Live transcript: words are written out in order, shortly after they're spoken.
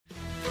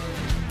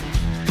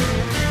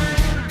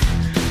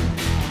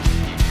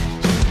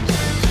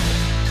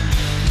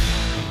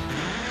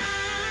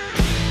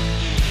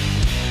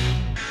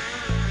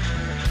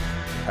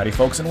Howdy,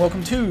 folks, and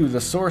welcome to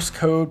the Source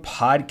Code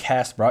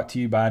Podcast brought to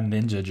you by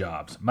Ninja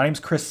Jobs. My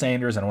name's Chris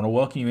Sanders, and I want to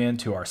welcome you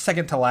into our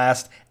second to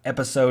last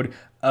episode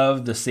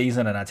of the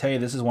season. And I tell you,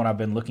 this is one I've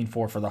been looking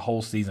for the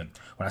whole season.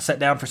 When I sat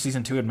down for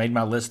season 2 and made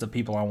my list of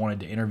people I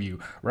wanted to interview,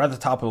 right at the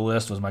top of the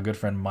list was my good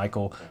friend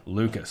Michael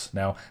Lucas.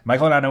 Now,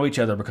 Michael and I know each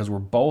other because we're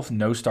both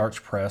No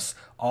Starch Press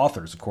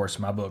authors. Of course,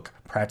 my book,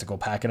 Practical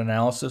Packet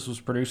Analysis, was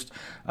produced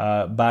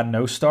by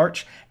No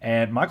Starch,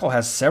 and Michael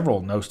has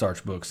several No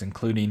Starch books,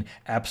 including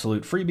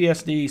Absolute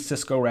FreeBSD,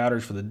 Cisco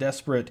Routers for the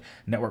Desperate,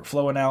 Network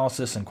Flow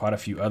Analysis, and quite a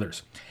few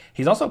others.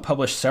 He's also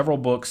published several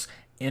books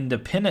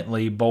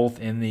independently, both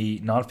in the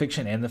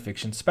nonfiction and the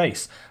fiction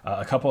space.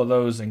 A couple of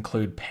those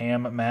include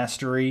PAM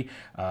Mastery,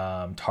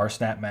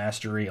 Tarsnap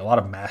Mastery, a lot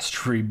of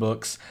mastery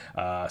books.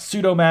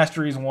 Pseudo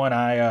Mastery is one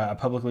I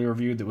publicly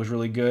reviewed that was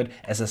really good.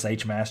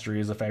 SSH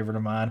Mastery is a favorite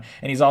of mine.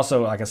 And he's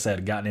also, like I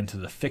said, gotten into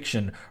the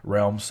fiction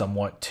realm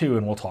somewhat too,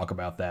 and we'll talk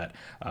about that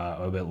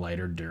a bit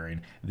later during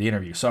the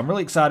interview. So I'm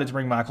really excited to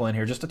bring Michael in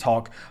here just to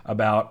talk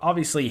about,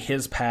 obviously,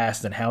 his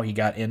past and how he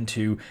got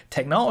into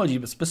technology,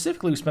 but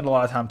specifically we spend a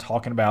lot of time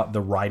talking about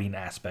the writing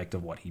aspect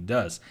of what he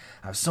does.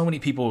 I have so many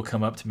people who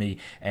come up to me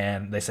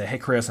and they say, "Hey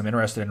Chris, I'm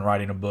interested in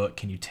writing a book.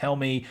 Can you tell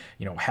me,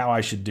 how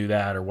I should do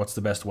that, or what's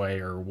the best way,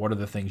 or what are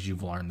the things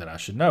you've learned that I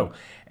should know?"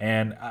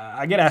 And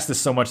I get asked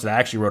this so much that I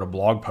actually wrote a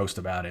blog post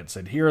about it and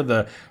said, here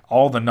are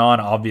all the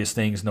non-obvious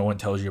things no one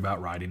tells you about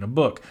writing a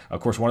book.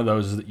 Of course, one of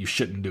those is that you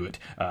shouldn't do it.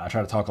 I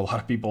try to talk a lot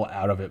of people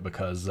out of it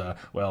because,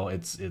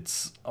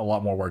 it's a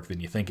lot more work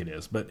than you think it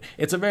is. But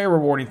it's a very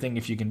rewarding thing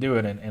if you can do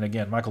it. And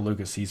again, Michael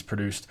Lucas, he's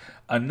produced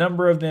a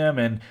number of them,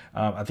 and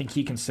I think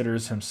he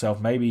considers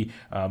himself maybe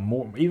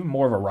even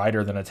more of a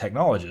writer than a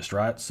technologist,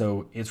 right?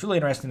 So it's really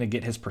interesting to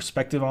get his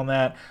perspective on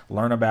that,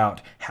 learn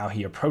about how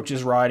he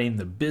approaches writing,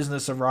 the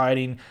business of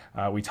writing.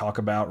 We talk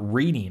about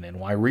reading and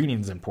why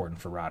reading is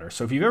important for writers.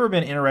 So if you've ever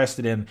been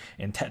interested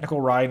in technical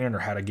writing, or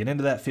how to get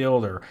into that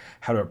field, or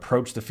how to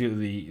approach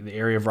the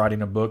area of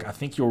writing a book, I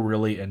think you'll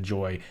really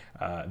enjoy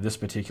this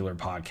particular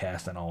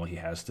podcast and all he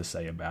has to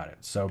say about it.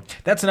 So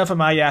that's enough of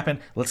my yapping.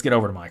 Let's get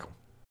over to Michael.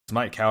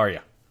 Mike, how are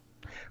you?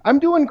 I'm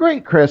doing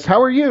great, Chris.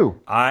 How are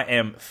you? I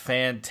am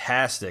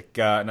fantastic.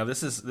 Now,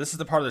 this is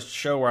the part of the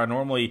show where I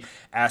normally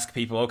ask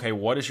people, okay,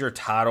 what is your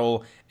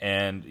title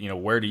and,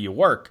 where do you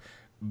work?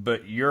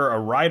 But you're a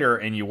writer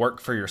and you work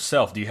for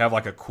yourself. Do you have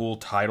like a cool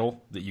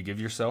title that you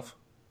give yourself?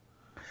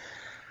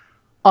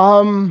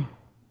 No.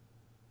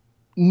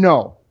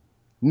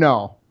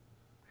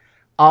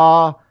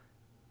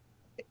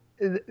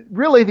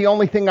 Really, the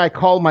only thing I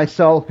call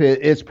myself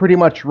is pretty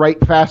much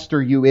write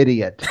faster, you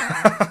idiot.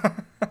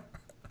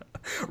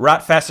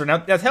 Write faster. Now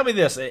tell me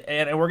this,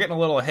 and we're getting a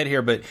little ahead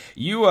here, but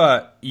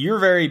you're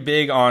very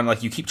big on,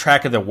 you keep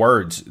track of the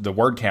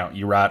word count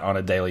you write on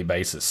a daily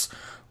basis.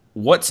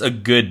 What's a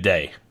good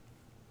day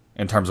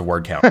in terms of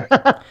word count?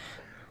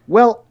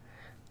 Well,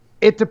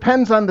 it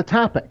depends on the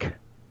topic.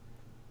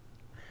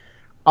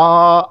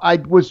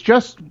 I was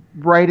just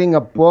writing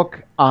a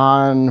book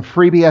on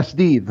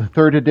FreeBSD, the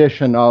third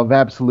edition of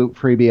Absolute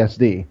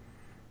FreeBSD.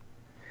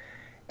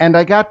 And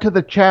I got to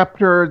the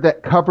chapter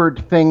that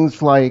covered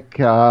things like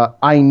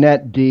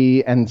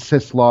inetd and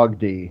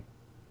syslogd.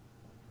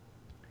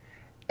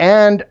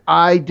 And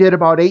I did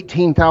about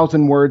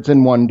 18,000 words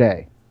in one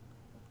day.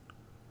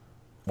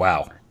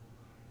 Wow.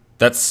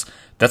 That's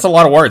a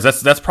lot of words.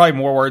 That's probably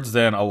more words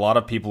than a lot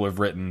of people have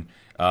written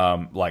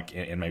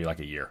in maybe a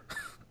year.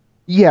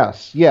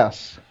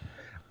 Yes.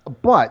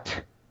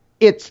 But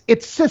it's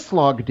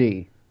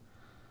syslogd.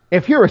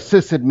 If you're a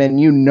sysadmin,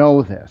 you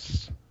know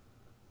this.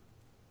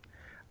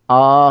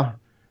 On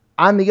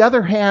the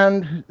other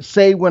hand,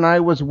 say when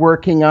I was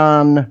working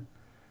on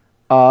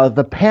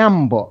the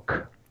PAM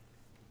book,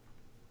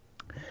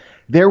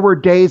 there were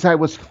days I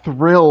was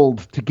thrilled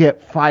to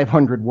get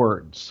 500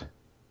 words.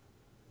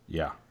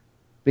 Yeah.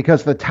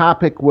 Because the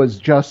topic was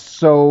just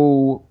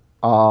so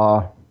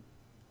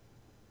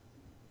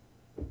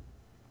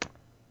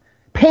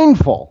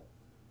painful.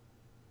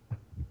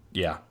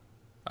 Yeah,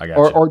 I got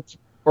you.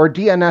 Or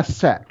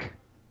DNSSEC.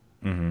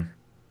 Mm-hmm.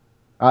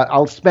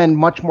 I'll spend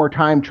much more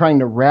time trying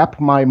to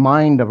wrap my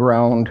mind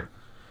around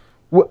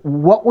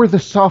what were the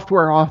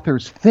software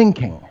authors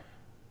thinking.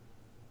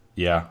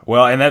 Yeah,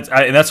 well, and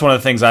that's one of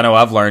the things I know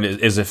I've learned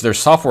is if there's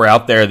software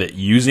out there that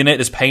using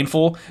it is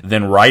painful,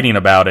 then writing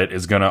about it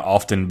is going to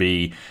often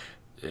be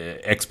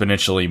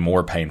exponentially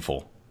more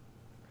painful.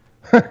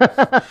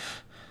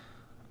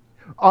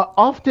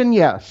 Often,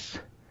 yes.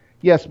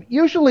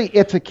 Usually,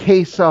 it's a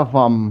case of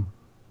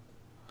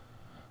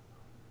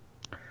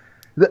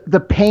the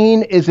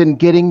pain is in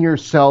getting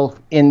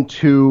yourself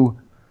into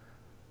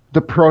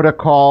the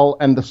protocol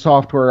and the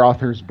software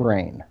author's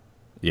brain.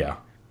 Yeah.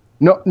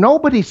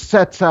 Nobody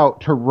sets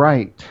out to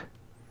write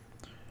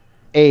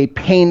a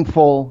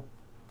painful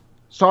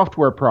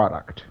software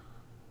product.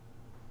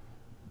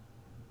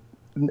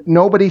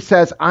 Nobody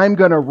says, I'm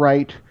going to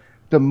write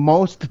the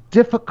most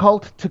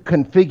difficult to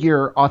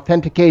configure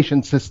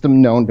authentication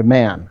system known to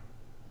man.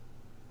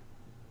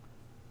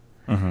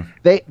 Mm-hmm.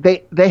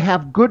 They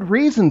have good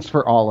reasons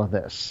for all of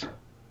this.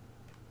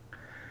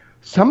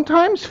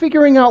 Sometimes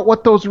figuring out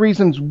what those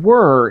reasons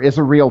were is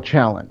a real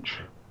challenge.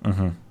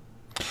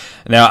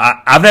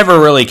 Now, I've never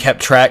really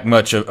kept track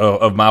much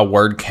of my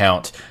word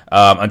count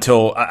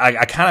until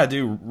I kind of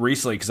do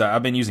recently, because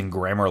I've been using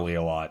Grammarly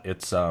a lot.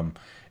 It's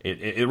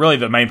it really,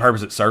 the main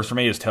purpose it serves for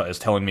me is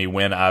telling me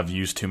when I've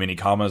used too many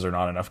commas or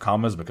not enough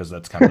commas, because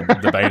that's kind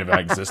of the bane of my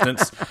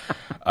existence.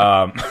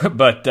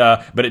 But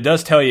it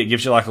does tell you, it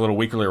gives you like a little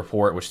weekly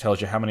report, which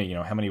tells you how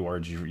many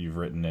words you've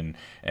written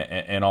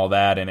and all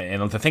that.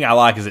 And the thing I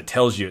like is it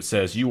tells you, it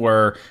says you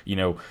were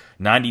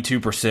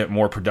 92%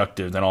 more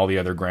productive than all the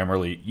other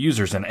Grammarly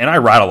users, and I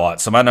write a lot,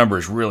 so my number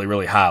is really,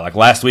 really high. Like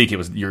last week,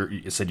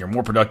 it said you're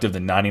more productive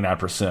than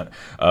 99%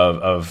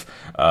 of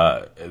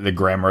the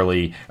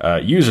Grammarly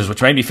users,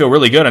 which made me feel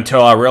really good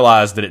until I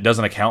realized that it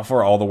doesn't account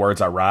for all the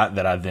words I write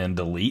that I then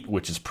delete,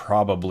 which is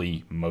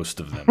probably most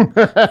of them.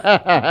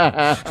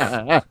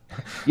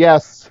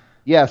 Yes,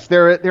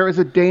 there is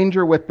a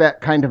danger with that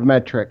kind of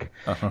metric.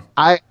 Uh-huh.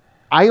 I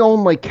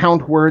only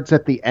count words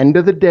at the end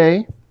of the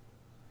day.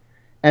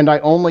 And I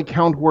only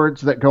count words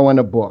that go in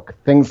a book.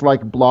 Things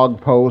like blog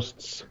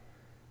posts,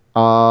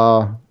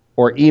 or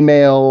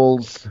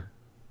emails,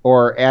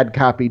 or ad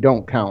copy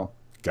don't count.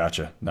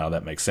 Gotcha. No,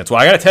 that makes sense.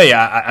 Well, I got to tell you,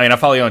 I mean, I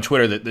follow you on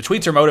Twitter. The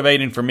tweets are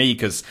motivating for me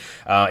because,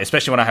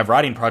 especially when I have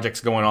writing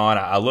projects going on,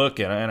 I look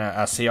and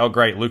I see, oh,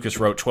 great, Lucas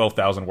wrote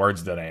 12,000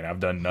 words today, and I've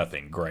done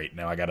nothing. Great.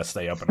 Now I got to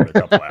stay up another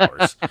couple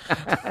hours.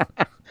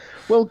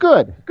 Well,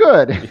 good.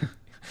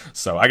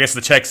 So I guess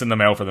the check's in the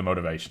mail for the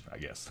motivation, I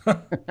guess.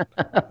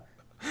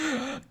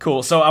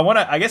 Cool. So I want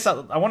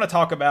to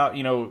talk about,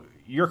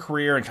 your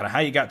career and kind of how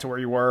you got to where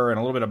you were, and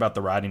a little bit about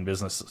the writing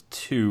business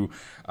too.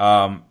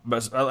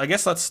 But I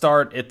guess let's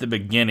start at the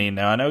beginning.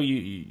 Now I know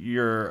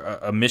you're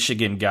a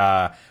Michigan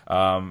guy.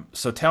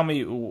 So tell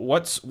me,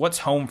 what's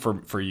home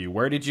for you?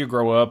 Where did you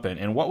grow up,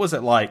 and what was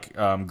it like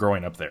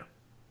growing up there?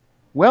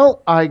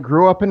 Well, I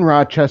grew up in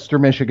Rochester,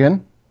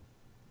 Michigan.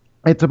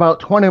 It's about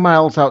 20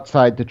 miles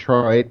outside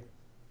Detroit.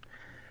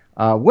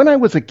 When I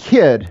was a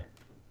kid,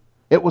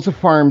 it was a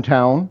farm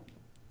town.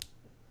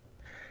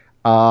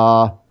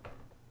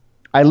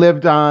 I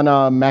lived on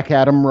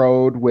Macadam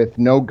Road with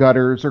no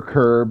gutters or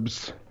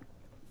curbs.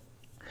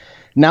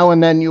 Now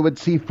and then you would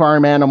see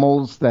farm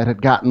animals that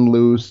had gotten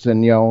loose,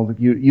 and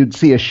you'd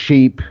see a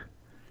sheep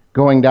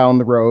going down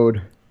the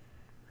road,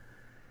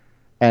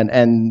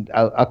 and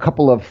a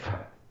couple of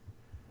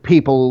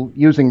people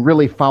using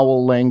really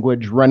foul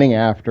language running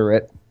after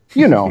it.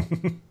 I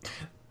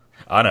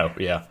know,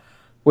 yeah.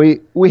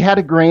 We had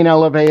a grain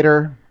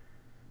elevator.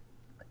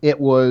 It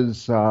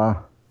was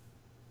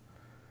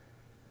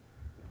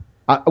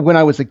when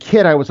I was a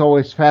kid, I was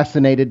always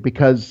fascinated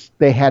because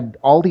they had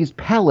all these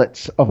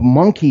pallets of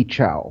monkey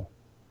chow.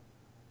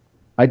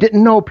 I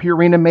didn't know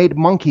Purina made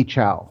monkey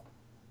chow.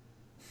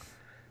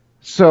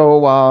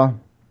 So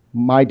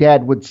my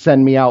dad would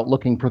send me out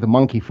looking for the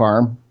monkey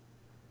farm.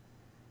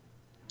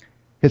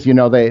 Because,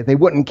 they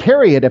wouldn't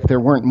carry it if there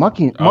weren't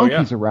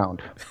monkeys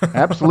around.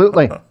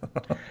 Absolutely.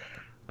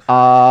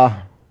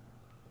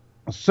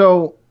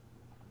 So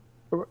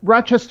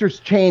Rochester's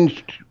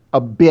changed a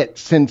bit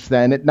since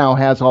then. It now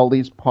has all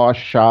these posh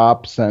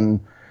shops, and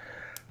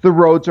the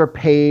roads are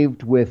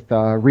paved with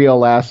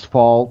real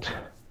asphalt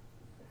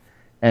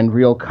and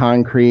real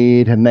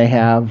concrete, and they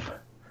have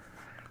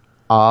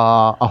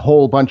a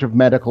whole bunch of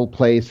medical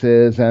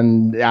places,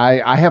 and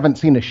I haven't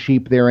seen a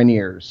sheep there in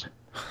years.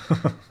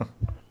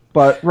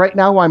 But right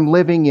now I'm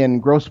living in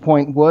Grosse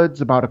Pointe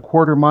Woods, about a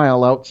quarter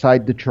mile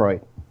outside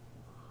Detroit.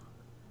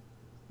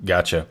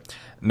 Gotcha.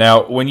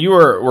 Now, when you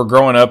were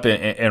growing up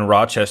in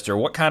Rochester,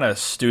 what kind of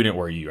student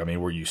were you? I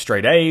mean, were you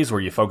straight A's? Were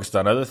you focused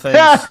on other things?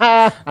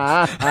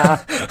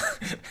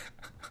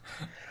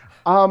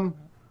 I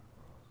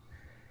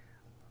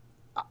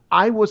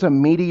was a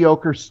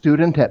mediocre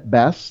student at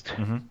best.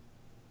 Mm-hmm.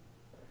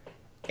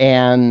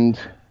 And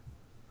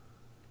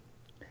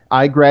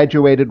I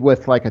graduated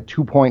with like a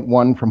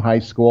 2.1 from high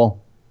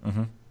school.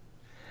 Mm-hmm.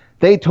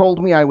 They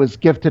told me I was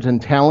gifted and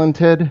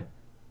talented.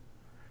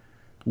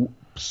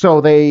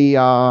 So they...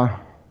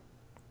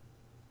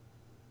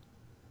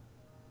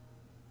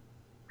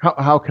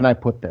 How can I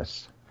put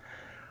this?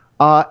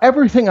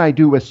 Everything I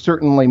do is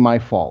certainly my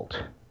fault.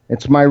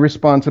 It's my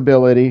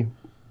responsibility.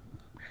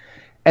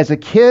 As a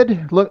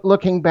kid,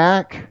 looking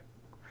back,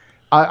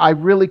 I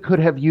really could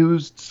have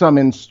used some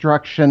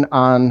instruction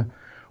on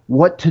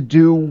what to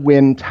do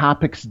when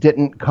topics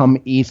didn't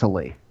come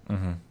easily.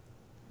 Mm-hmm.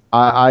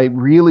 I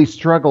really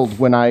struggled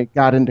when I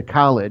got into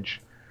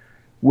college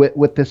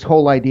with this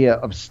whole idea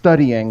of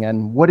studying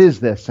and what is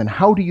this and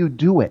how do you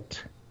do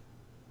it?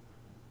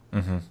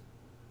 Mm-hmm.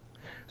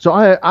 So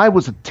I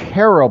was a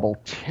terrible,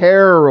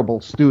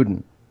 terrible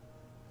student.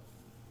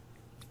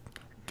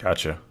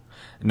 Gotcha.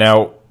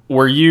 Now,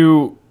 were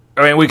you...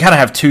 I mean, we kind of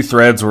have two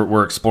threads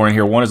we're exploring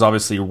here. One is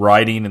obviously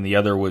writing, and the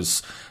other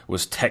was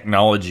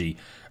technology.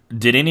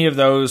 Did any of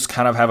those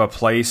kind of have a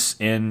place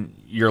in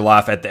your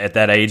life at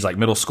that age, like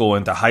middle school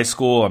into high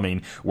school? I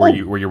mean, were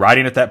you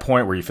writing at that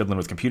point? Were you fiddling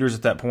with computers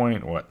at that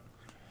point? What?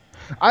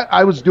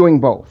 I was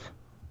doing both.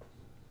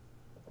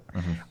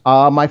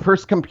 My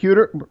first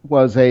computer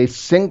was a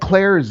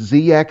Sinclair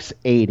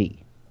ZX80.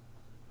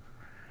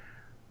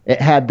 It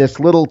had this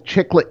little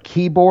chiclet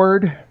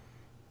keyboard,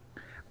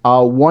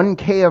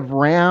 1K of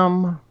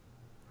RAM.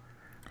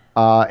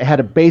 It had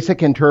a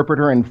basic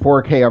interpreter and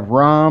 4K of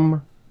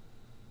ROM.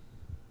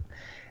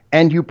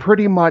 And you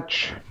pretty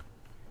much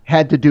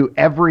had to do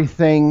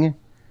everything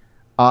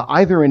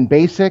either in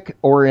BASIC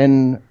or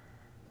in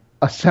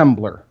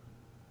assembler.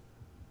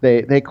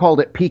 They called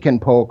it peek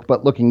and poke,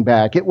 but looking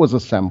back, it was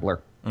assembler.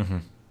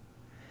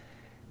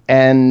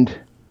 And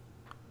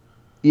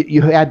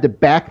you had to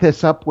back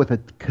this up with a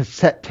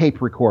cassette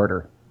tape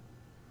recorder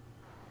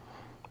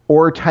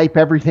or type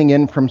everything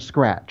in from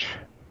scratch.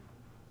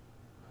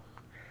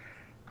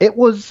 It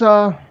was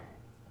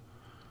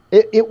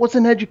it was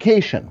an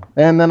education.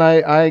 And then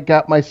I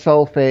got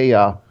myself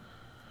my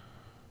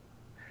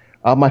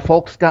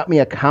folks got me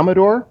a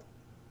Commodore.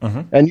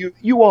 And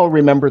you all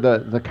remember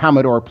the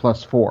Commodore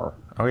Plus 4.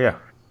 Oh, yeah.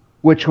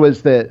 Which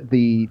was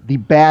the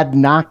bad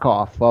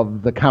knockoff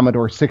of the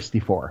Commodore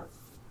 64.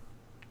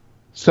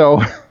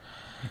 So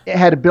it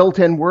had a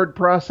built-in word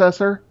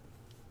processor,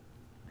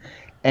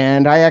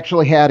 and I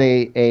actually had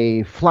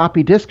a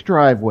floppy disk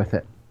drive with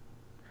it.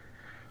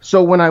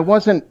 So when I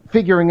wasn't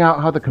figuring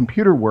out how the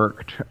computer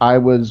worked, I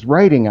was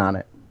writing on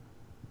it.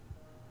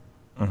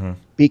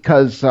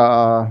 Because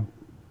the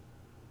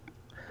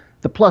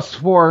Plus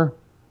 4,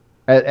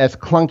 as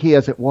clunky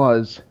as it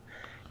was,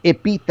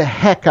 it beat the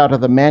heck out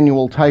of the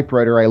manual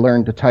typewriter I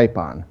learned to type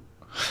on.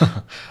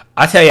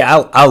 I tell you,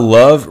 I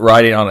love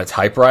writing on a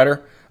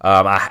typewriter.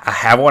 I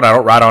have one. I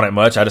don't write on it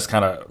much. I just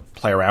kind of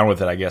play around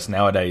with it, I guess,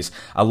 nowadays.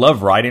 I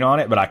love writing on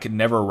it, but I could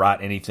never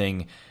write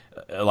anything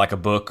like a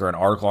book or an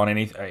article on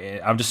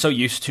anything. I'm just so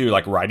used to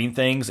like writing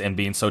things and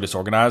being so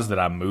disorganized that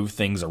I move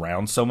things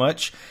around so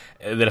much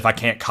that if I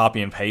can't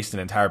copy and paste an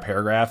entire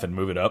paragraph and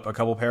move it up a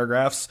couple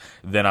paragraphs,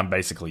 then I'm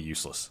basically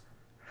useless.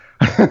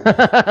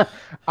 I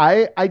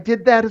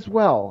did that as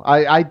well.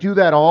 I do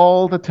that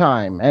all the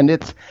time, and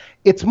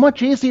it's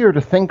much easier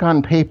to think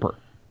on paper.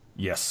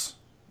 Yes.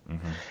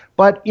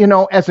 But, you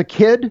know, as a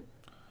kid,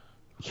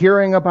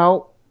 hearing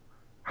about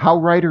how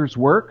writers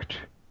worked,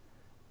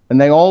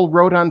 and they all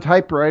wrote on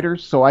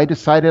typewriters, so I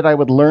decided I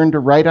would learn to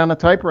write on a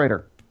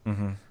typewriter.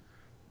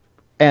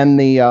 And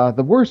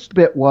the worst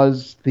bit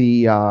was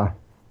the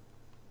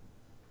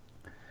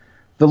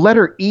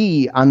letter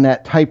E on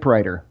that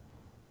typewriter.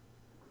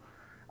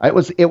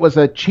 It was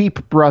a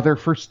cheap brother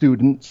for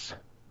students.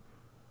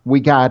 We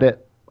got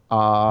it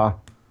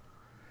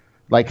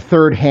like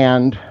third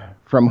hand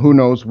from who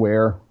knows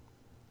where.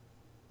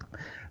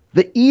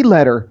 The E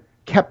letter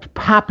kept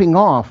popping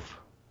off,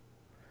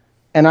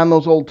 and on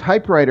those old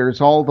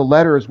typewriters, all the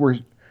letters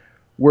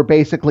were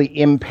basically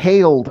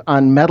impaled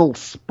on metal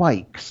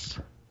spikes.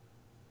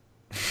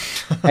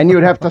 And you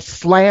would have to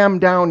slam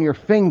down your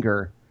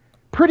finger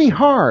pretty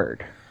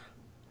hard.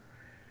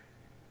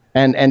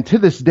 And to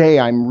this day,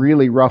 I'm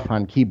really rough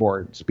on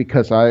keyboards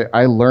because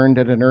I learned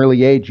at an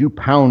early age, you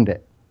pound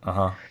it.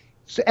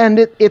 So,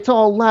 and it's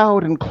all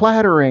loud and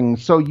clattering,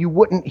 so you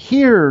wouldn't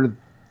hear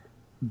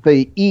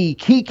the E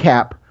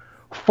keycap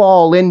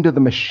fall into the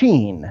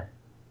machine.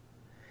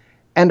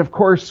 And of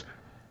course,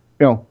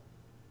 you know,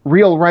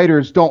 real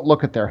writers don't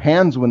look at their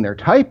hands when they're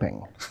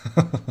typing.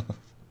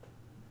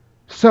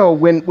 So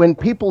when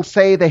people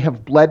say they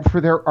have bled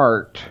for their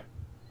art,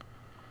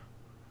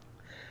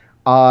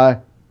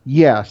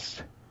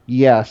 yes,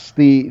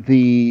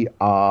 the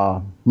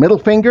middle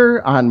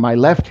finger on my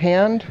left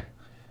hand,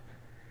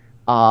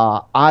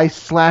 I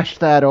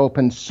slashed that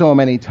open so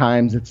many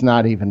times it's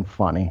not even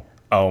funny.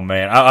 Oh,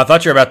 man. I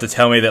thought you were about to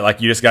tell me that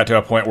like you just got to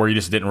a point where you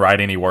just didn't write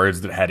any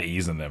words that had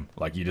E's in them.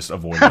 Like you just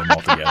avoided them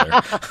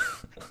altogether.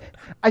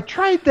 I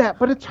tried that,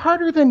 but it's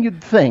harder than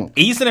you'd think.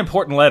 E's an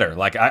important letter.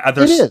 Like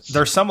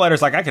there's some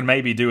letters like I can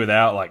maybe do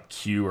without like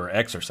Q or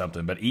X or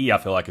something, but E I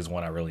feel like is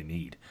one I really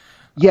need.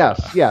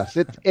 Yes.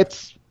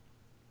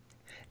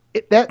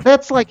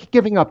 That's like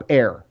giving up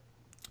air.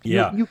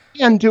 Yeah. You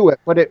can do it,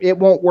 but it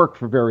won't work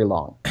for very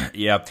long.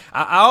 Yeah.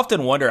 I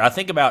often wonder, I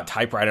think about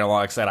typewriting a lot.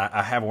 Like I said,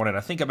 I have one, and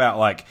I think about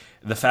like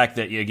the fact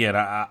that, again,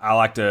 I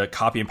like to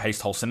copy and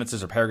paste whole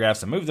sentences or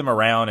paragraphs and move them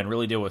around and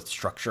really deal with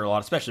structure a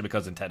lot, especially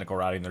because in technical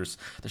writing, there's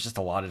just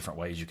a lot of different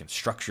ways you can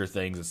structure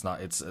things.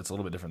 It's a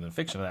little bit different than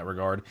fiction in that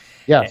regard.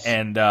 Yes.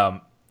 And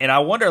I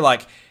wonder,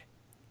 like,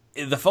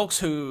 the folks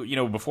who, you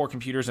know, before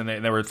computers and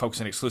they were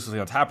focusing exclusively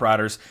on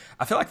typewriters,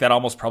 I feel like that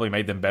almost probably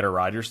made them better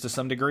writers to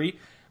some degree,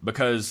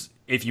 because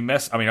if you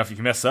mess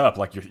up,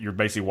 like you're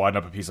basically wadding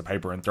up a piece of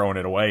paper and throwing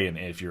it away, and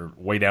if you're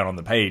way down on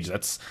the page,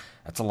 that's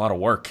a lot of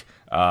work.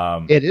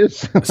 It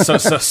is.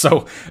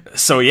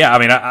 so yeah. I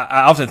mean,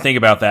 I often think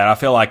about that. I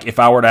feel like if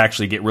I were to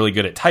actually get really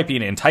good at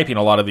typing and typing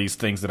a lot of these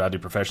things that I do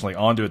professionally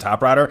onto a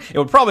typewriter, it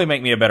would probably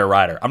make me a better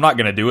writer. I'm not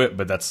going to do it,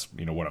 but that's,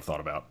 you know, what I've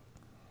thought about.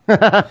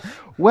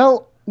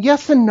 Well,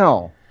 yes and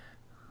no.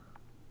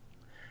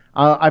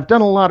 I've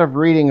done a lot of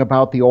reading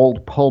about the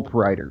old pulp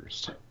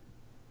writers,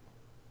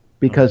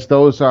 because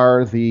those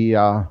are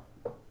the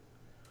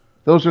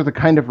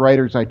kind of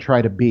writers I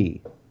try to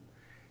be.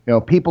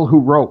 People who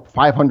wrote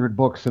 500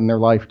 books in their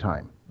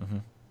lifetime. Mm-hmm.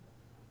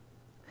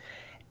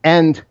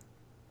 And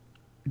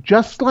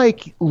just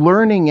like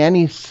learning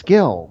any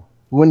skill,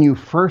 when you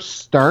first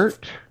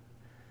start,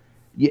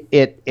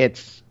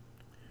 it's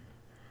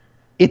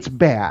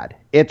bad.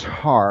 It's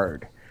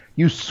hard.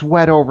 You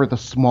sweat over the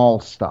small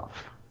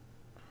stuff.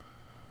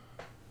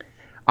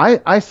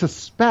 I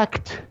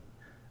suspect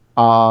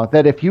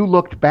that if you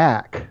looked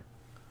back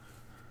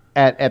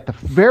at the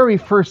very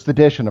first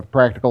edition of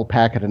Practical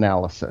Packet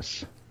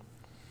Analysis,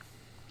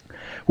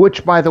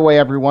 which, by the way,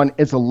 everyone,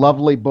 is a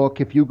lovely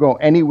book. If you go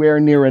anywhere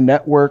near a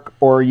network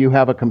or you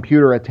have a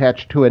computer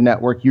attached to a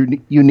network, you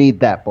need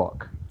that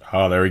book.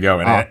 Oh, there we go.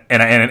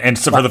 And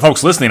so for the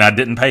folks listening, I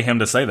didn't pay him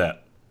to say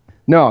that.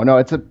 No,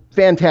 it's a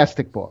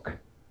fantastic book.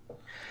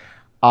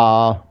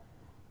 And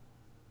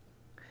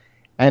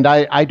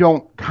I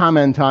don't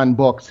comment on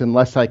books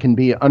unless I can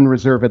be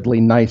unreservedly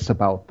nice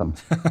about them.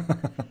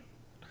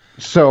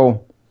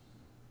 So,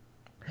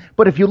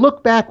 but if you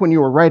look back when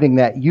you were writing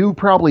that, you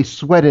probably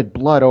sweated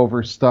blood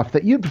over stuff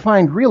that you'd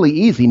find really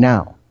easy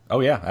now. Oh,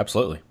 yeah,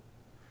 absolutely.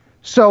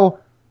 So,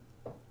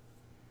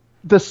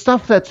 the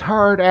stuff that's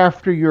hard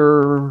after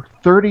your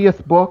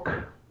 30th book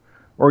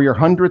or your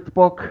 100th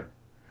book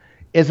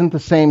isn't the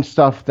same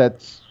stuff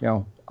that's,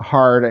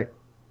 hard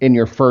in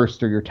your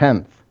first or your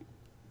 10th.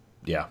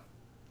 Yeah.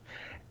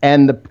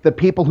 And the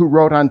people who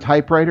wrote on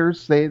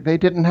typewriters, they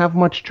didn't have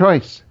much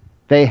choice.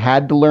 They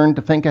had to learn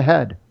to think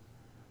ahead.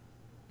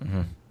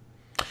 Mm-hmm.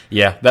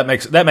 Yeah, that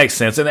makes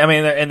sense. And I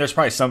mean, and there's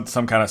probably some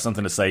kind of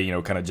something to say,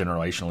 kind of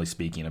generationally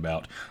speaking,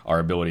 about our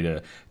ability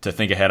to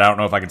think ahead. I don't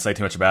know if I can say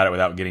too much about it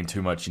without getting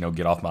too much,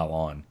 get off my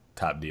lawn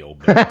type deal.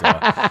 But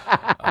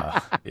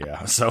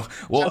yeah. So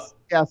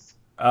yes.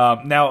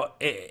 Now,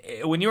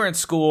 when you were in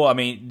school, I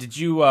mean, did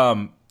you?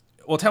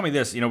 Well, tell me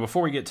this.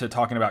 Before we get to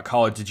talking about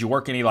college, did you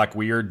work any like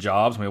weird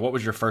jobs? I mean, what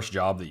was your first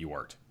job that you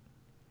worked?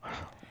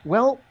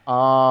 Well,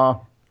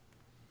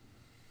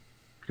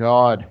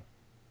 God.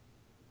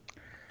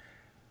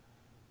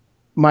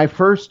 My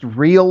first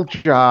real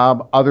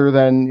job, other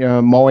than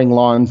mowing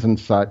lawns and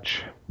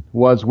such,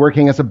 was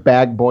working as a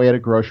bag boy at a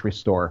grocery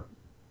store.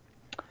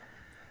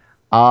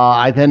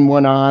 I then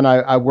went on.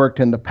 I worked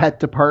in the pet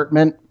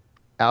department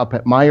up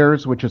at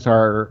Myers, which is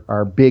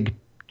our big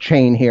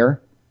chain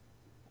here.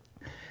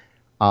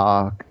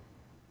 I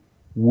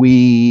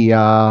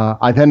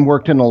then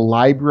worked in a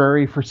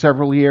library for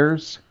several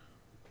years,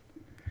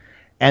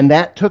 and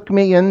that took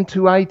me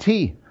into IT.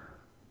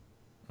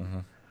 Mm-hmm.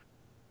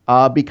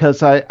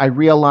 Because I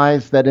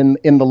realized that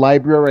in the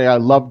library I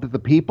loved the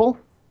people,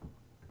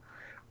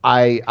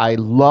 I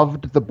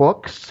loved the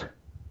books,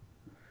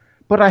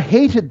 but I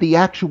hated the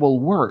actual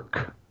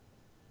work.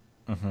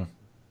 Mm-hmm.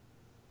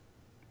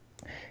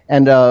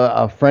 And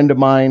a friend of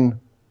mine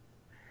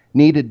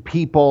needed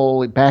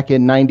people back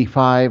in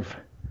 '95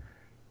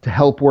 to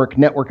help work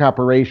network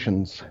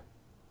operations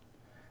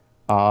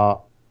at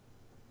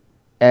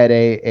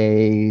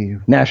a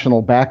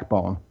national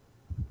backbone.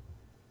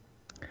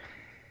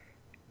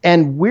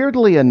 And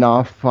weirdly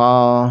enough,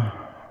 a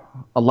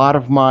lot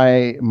of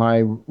my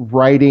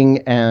writing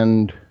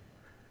and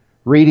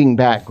reading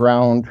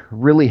background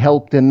really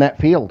helped in that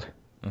field.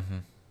 Mm-hmm.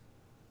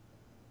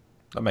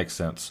 That makes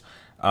sense.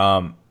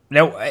 Now,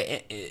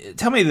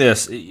 tell me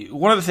this.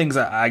 One of the things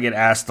I get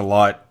asked a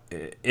lot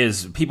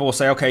is people will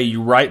say, okay,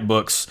 you write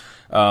books.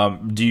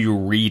 Do you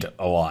read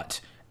a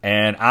lot?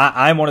 And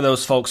I'm one of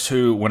those folks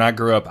who, when I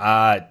grew up,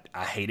 I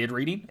hated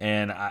reading.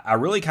 And I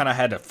really kind of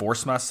had to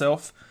force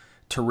myself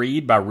to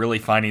read by really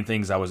finding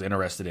things I was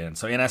interested in.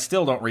 So, and I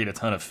still don't read a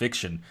ton of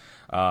fiction.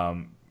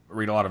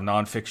 Read a lot of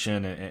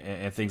nonfiction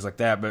and things like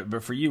that.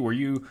 But for you,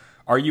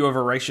 are you a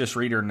voracious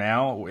reader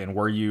now, and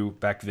were you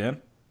back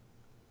then?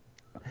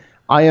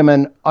 I am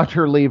an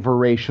utterly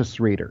voracious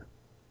reader.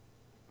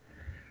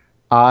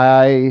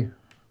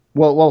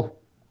 Well,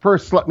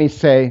 first let me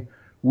say,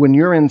 when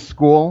you're in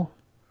school,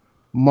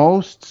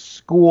 most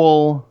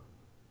school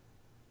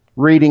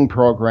reading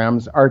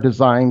programs are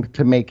designed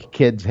to make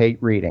kids hate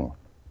reading.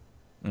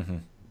 Mm-hmm.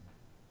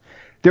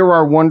 There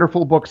are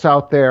wonderful books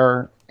out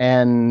there,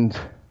 and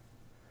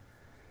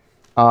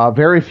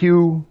very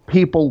few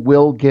people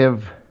will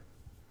give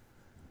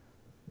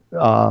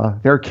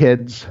their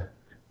kids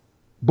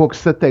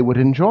books that they would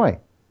enjoy.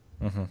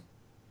 Mm-hmm.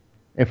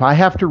 If I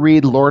have to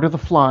read Lord of the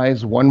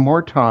Flies one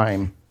more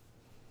time,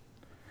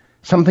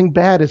 something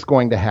bad is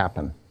going to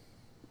happen.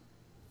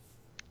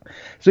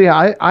 So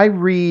yeah, I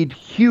read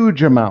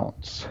huge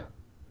amounts.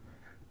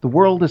 The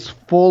world is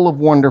full of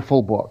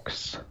wonderful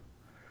books.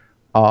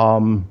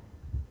 I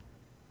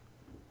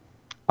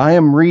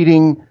am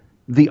reading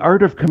The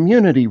Art of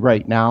Community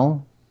right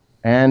now,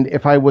 and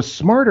if I was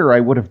smarter, I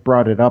would have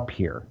brought it up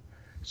here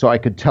so I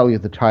could tell you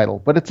the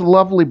title. But it's a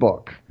lovely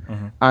book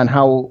on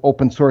how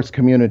open source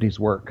communities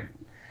work.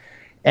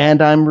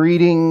 And I'm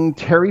reading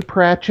Terry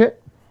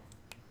Pratchett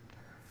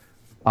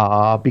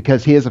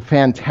because he is a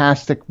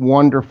fantastic,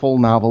 wonderful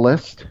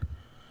novelist.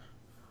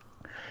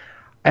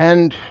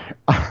 And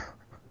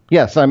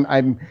yes,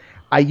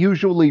 I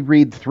usually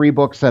read 3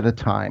 books at a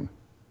time.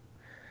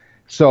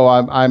 So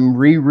I'm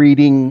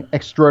rereading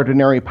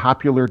Extraordinary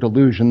Popular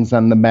Delusions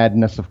and the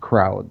Madness of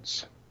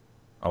Crowds.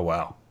 Oh,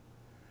 wow.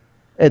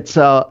 It's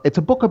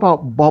a book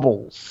about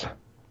bubbles.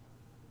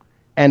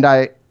 And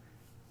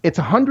it's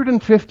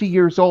 150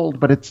 years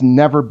old, but it's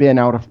never been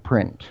out of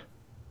print.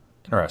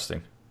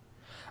 Interesting.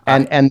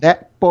 And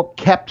that book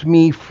has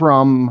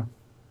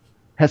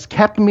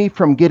kept me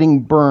from getting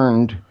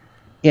burned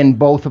in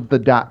both of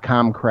the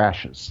 .com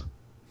crashes.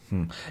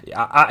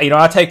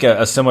 I take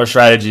a similar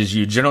strategy as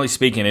you. Generally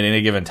speaking, at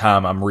any given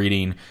time, I'm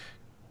reading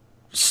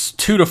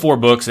 2 to 4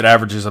 books. It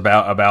averages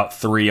about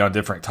 3 on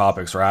different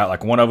topics, right?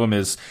 Like one of them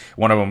is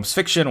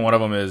fiction, one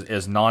of them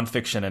is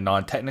nonfiction and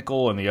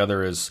non-technical, and the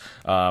other is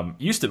it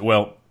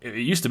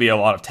used to be a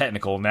lot of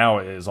technical. Now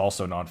it is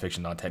also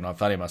nonfiction, non-technical. I'm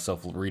finding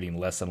myself reading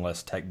less and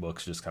less tech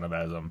books just kind of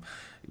as I'm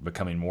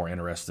becoming more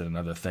interested in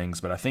other things.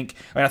 But I think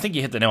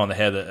you hit the nail on the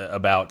head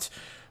about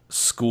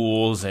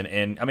schools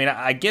and I mean,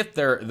 I get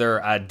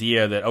their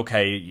idea that,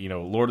 okay,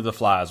 Lord of the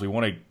Flies, we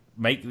want to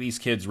make these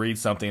kids read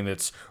something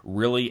that's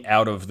really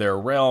out of their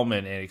realm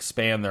and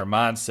expand their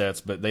mindsets,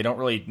 but they don't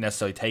really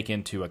necessarily take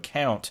into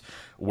account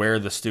where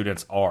the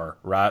students are,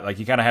 right? Like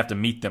you kind of have to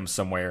meet them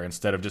somewhere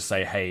instead of just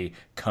say, hey,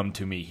 come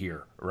to me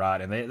here,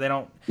 right? And they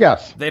don't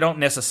they don't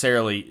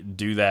necessarily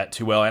do that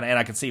too well, and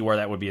I can see where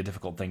that would be a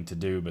difficult thing to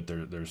do, but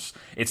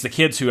it's the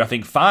kids who I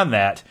think find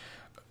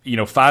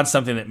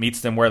something that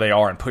meets them where they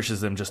are and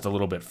pushes them just a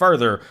little bit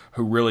further,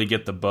 who really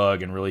get the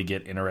bug and really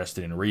get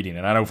interested in reading.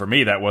 And I know for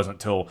me that wasn't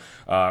till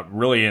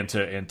really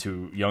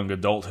into young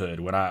adulthood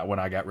when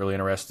I got really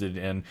interested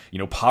in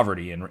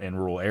poverty in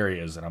rural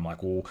areas. And I'm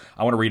like, well,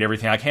 I want to read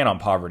everything I can on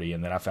poverty.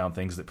 And then I found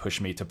things that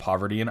push me to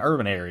poverty in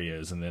urban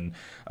areas, and then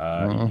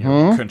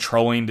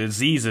controlling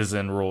diseases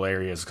in rural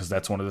areas, because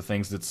that's one of the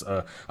things that's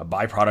a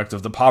byproduct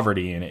of the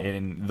poverty.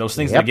 And those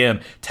things that,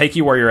 again, take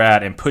you where you're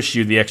at and push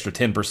you the extra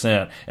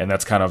 10%, and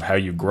that's kind of how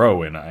you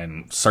grow,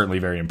 and certainly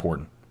very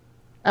important.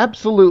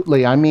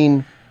 Absolutely. I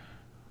mean,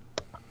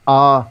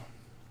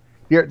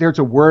 there's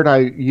a word I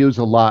use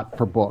a lot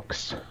for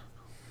books,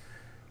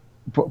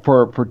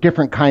 for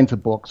different kinds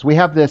of books. We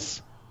have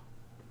this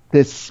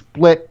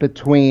split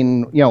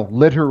between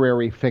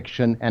literary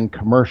fiction and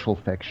commercial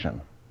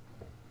fiction.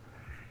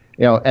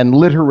 And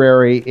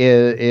literary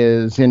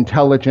is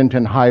intelligent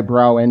and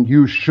highbrow, and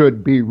you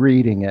should be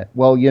reading it.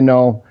 Well,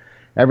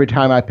 every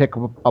time I pick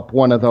up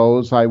one of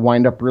those, I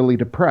wind up really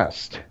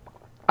depressed.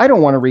 I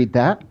don't want to read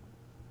that.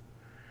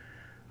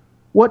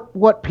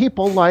 What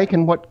people like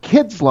and what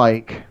kids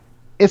like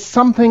is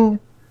something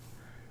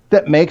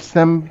that makes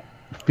them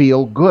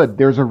feel good.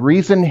 There's a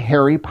reason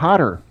Harry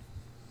Potter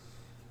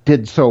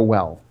did so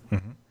well.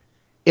 Mm-hmm.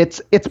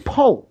 It's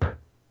pulp.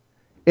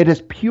 It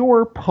is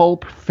pure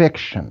pulp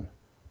fiction.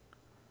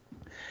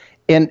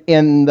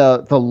 In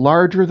the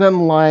larger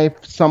than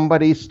life,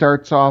 somebody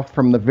starts off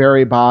from the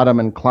very bottom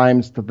and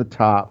climbs to the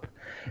top,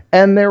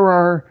 and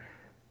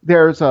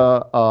there's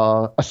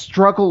a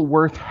struggle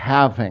worth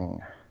having.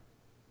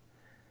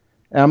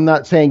 And I'm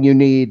not saying you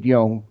need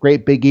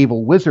great big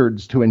evil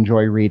wizards to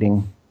enjoy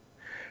reading,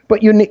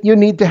 but you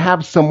need to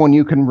have someone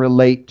you can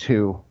relate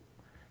to.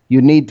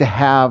 You need to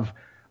have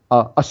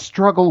a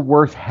struggle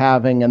worth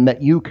having, and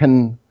that you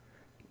can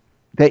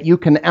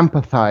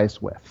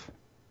empathize with.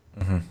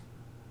 Mm-hmm.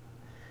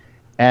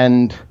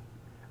 And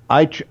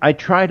I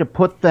try to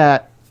put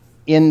that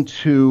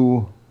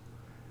into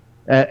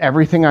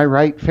everything I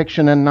write,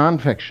 fiction and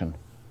nonfiction.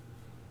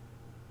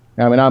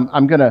 I mean,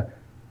 I'm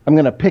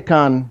gonna pick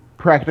on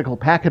practical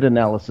packet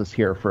analysis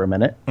here for a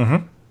minute,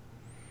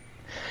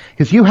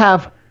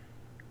 because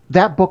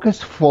that book is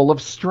full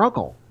of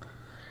struggle,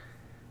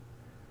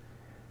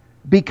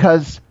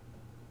 because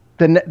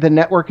the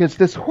network is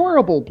this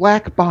horrible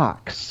black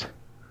box.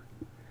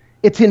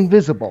 It's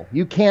invisible.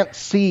 You can't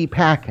see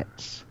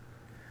packets.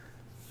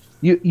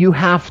 You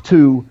have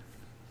to.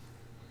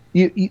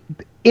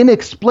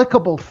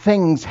 Inexplicable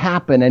things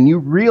happen, and you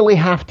really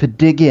have to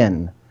dig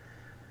in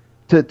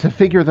to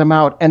figure them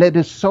out. And it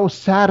is so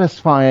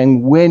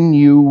satisfying when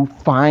you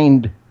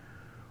find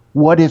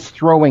what is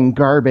throwing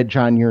garbage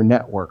on your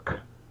network.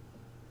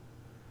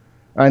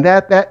 And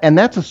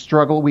that's a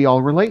struggle we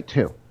all relate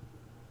to,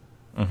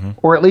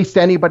 or at least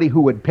anybody who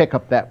would pick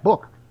up that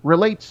book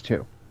relates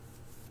to.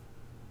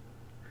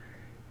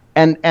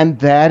 And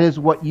that is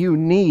what you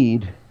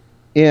need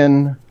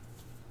in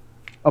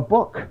a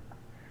book.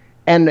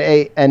 And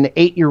an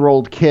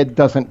 8-year-old kid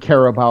doesn't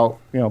care about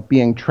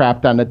being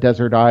trapped on a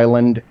desert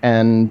island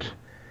and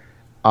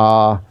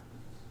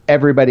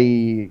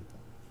everybody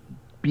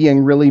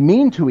being really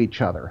mean to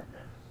each other.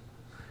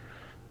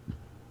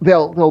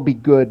 They'll be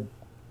good.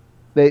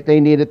 They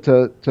need it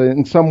to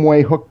in some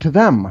way hook to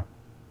them.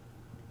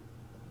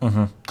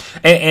 And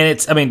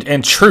it's, I mean,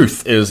 and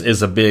truth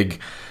is a big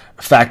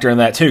factor in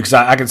that too, because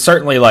I can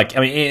certainly, like, I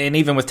mean, and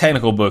even with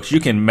technical books,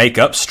 you can make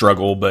up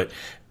struggle, but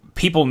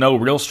people know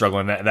real struggle,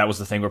 and that was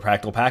the thing with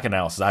practical pack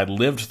analysis. I had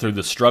lived through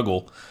the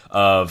struggle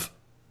of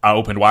I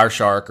opened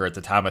Wireshark or at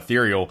the time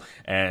Ethereal,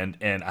 and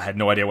I had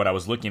no idea what I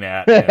was looking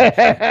at,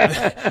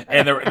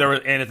 and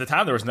at the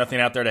time there was nothing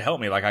out there to help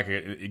me. Like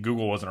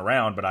Google wasn't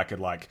around, but I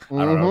could I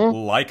don't know,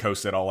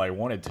 Lycos it all I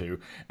wanted to,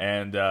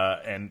 and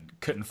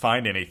couldn't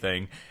find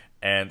anything,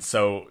 and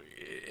so.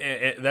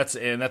 That's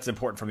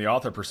important from the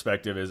author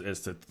perspective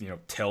is to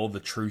tell the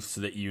truths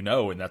that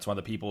and that's why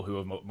the people who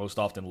have most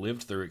often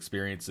lived through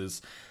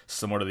experiences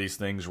similar to these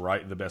things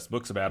write the best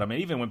books about them. And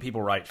even when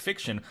people write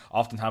fiction,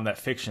 oftentimes that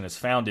fiction is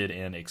founded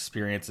in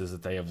experiences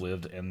that they have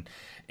lived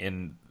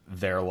in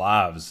their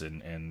lives,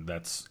 and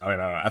that's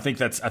I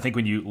think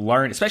when you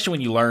learn, especially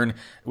when you learn,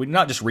 when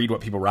not just read what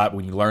people write, but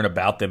when you learn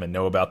about them and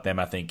know about them,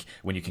 I think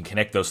when you can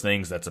connect those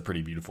things, that's a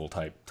pretty beautiful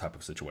type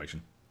of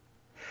situation.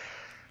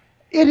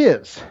 It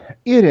is.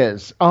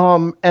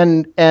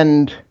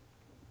 And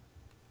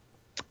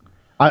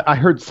I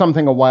heard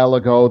something a while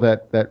ago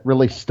that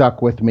really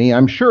stuck with me.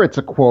 I'm sure it's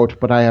a quote,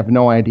 but I have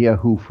no idea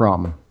who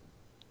from.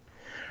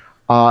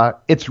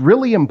 It's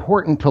really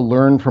important to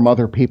learn from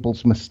other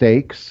people's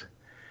mistakes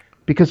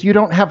because you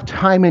don't have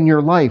time in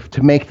your life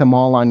to make them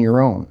all on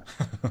your own.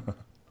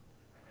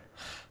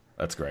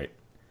 That's great.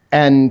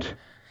 And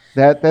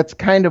that's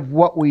kind of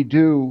what we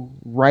do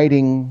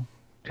writing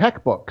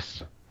tech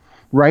books.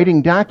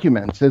 Writing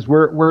documents is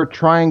we're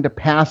trying to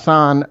pass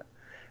on,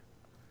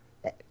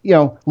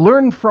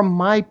 learn from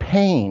my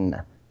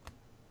pain.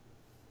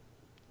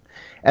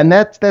 And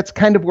that's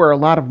kind of where a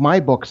lot of my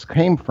books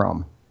came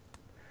from.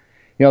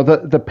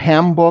 The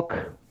Pam book,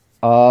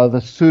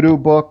 the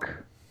Sudo book,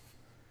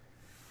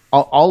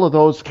 all of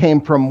those came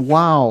from,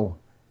 wow,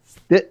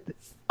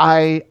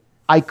 I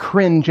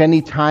cringe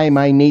anytime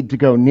I need to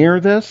go near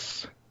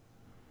this.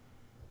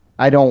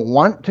 I don't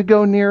want to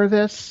go near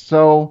this,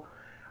 so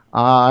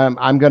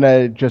I'm going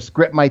to just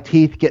grit my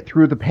teeth, get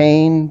through the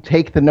pain,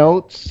 take the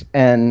notes,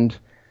 and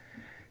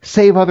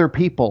save other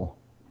people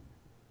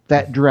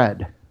that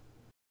dread.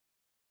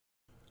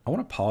 I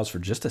want to pause for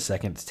just a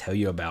second to tell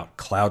you about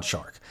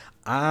CloudShark.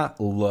 I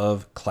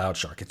love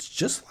CloudShark. It's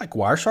just like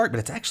Wireshark, but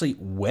it's actually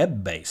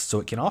web-based, so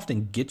it can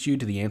often get you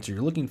to the answer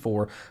you're looking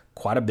for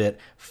quite a bit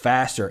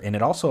faster, and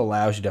it also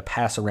allows you to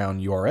pass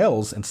around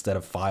URLs instead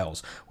of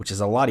files, which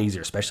is a lot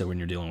easier, especially when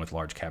you're dealing with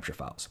large capture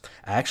files.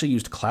 I actually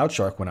used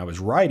CloudShark when I was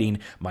writing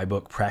my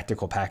book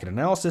Practical Packet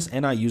Analysis,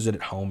 and I use it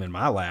at home in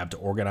my lab to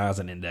organize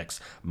and index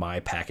my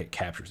packet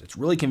captures. It's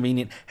really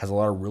convenient, has a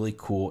lot of really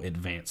cool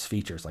advanced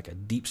features like a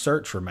deep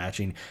search for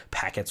matching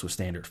packets with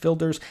standard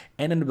filters,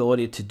 and an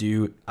ability to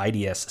do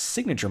IDS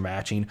signature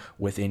matching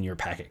within your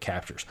packet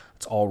captures.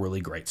 It's all really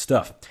great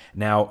stuff.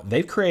 Now,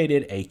 they've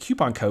created a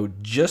coupon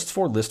code just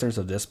for listeners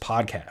of this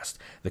podcast.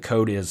 The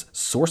code is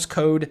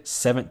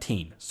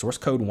SourceCode17,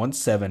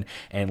 SourceCode17,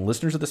 and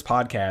listeners of this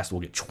podcast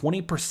will get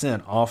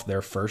 20% off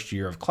their first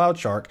year of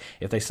CloudShark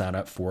if they sign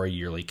up for a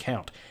yearly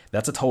count.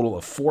 That's a total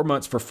of 4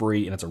 months for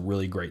free, and it's a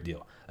really great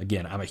deal.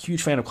 Again, I'm a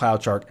huge fan of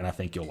CloudShark, and I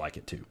think you'll like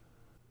it too.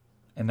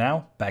 And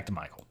now, back to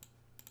Michael.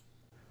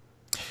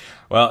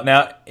 Well,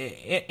 now,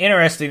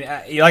 interesting.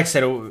 Like I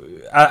said,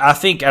 I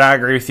think, and I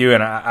agree with you,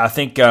 and I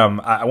think one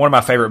of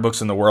my favorite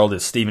books in the world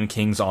is Stephen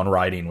King's On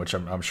Writing, which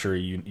I'm sure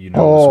you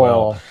know as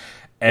well.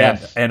 And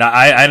yes. And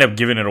I end up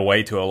giving it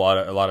away to a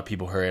lot of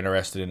people who are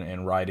interested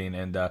in writing.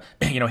 And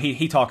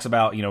he talks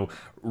about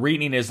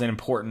reading is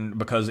important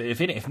because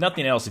if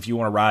nothing else, if you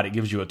want to write, it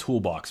gives you a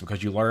toolbox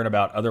because you learn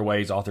about other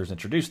ways authors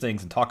introduce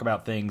things and talk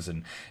about things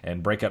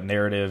and break up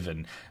narrative,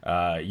 and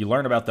you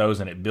learn about those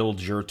and it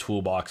builds your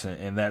toolbox,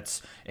 and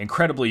that's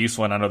incredibly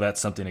useful. And I know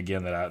that's something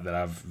again that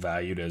I've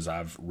valued as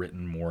I've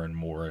written more and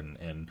more,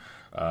 and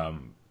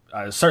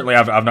certainly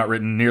I've not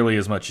written nearly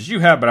as much as you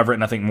have, but I've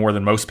written I think more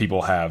than most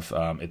people have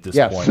at this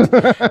point.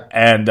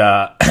 And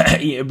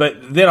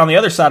but then on the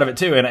other side of it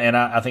too, and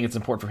I think it's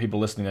important for people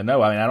listening to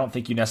know. I mean, I don't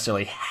think you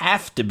necessarily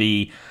have to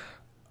be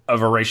a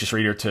voracious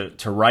reader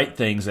to write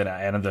things.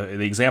 And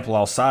the example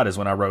I'll cite is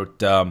when I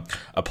wrote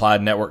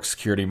Applied Network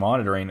Security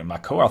Monitoring, and my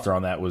co-author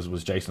on that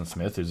was Jason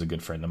Smith, who's a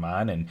good friend of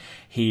mine, and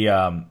he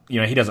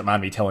he doesn't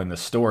mind me telling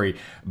this story,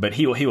 but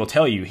he will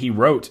tell you he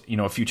wrote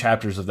a few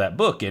chapters of that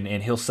book, and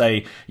he'll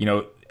say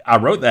I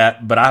wrote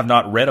that, but I have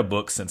not read a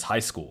book since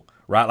high school,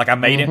 right? Like I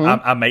made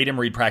him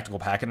read Practical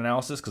Packet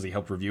Analysis because he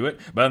helped review it.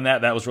 But in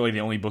that was really the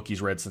only book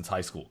he's read since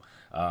high school.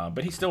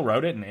 But he still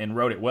wrote it and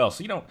wrote it well.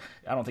 So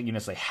I don't think you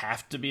necessarily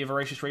have to be a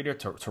voracious reader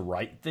to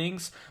write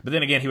things. But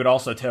then again, he would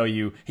also tell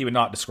you he would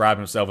not describe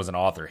himself as an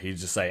author. He'd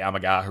just say, I'm a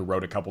guy who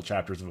wrote a couple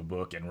chapters of a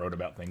book and wrote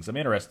about things I'm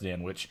interested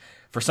in, which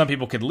for some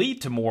people could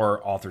lead to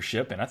more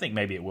authorship. And I think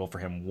maybe it will for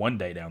him one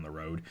day down the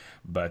road.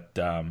 But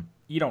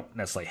you don't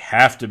necessarily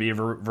have to be a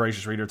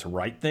voracious reader to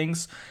write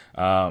things,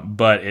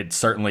 but it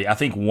certainly, I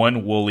think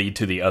one will lead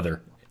to the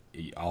other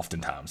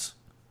oftentimes.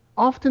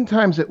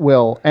 Oftentimes it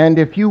will. And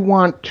if you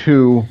want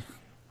to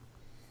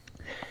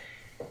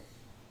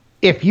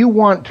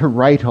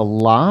write a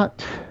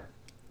lot,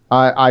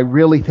 I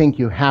really think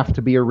you have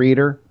to be a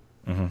reader.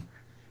 Mm-hmm.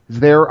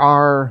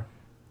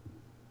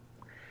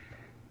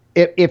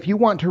 If you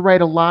want to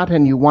write a lot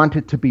and you want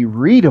it to be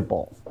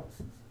readable,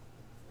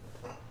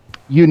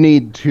 you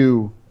need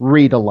to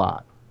read a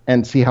lot.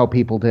 and see how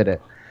people did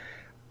it.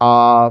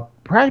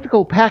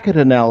 Practical packet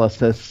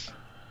analysis,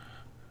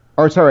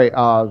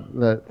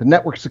 the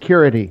network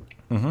security.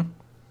 Mm-hmm.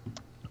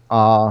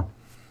 I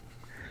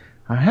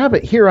have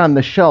it here on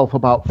the shelf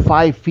about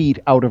 5 feet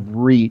out of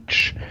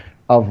reach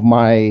of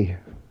my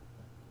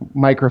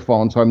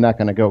microphone, so I'm not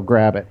going to go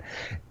grab it.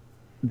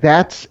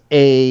 That's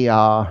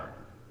I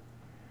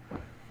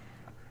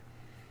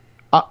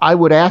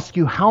would ask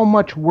you, how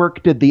much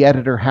work did the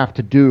editor have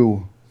to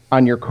do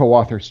on your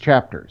co-author's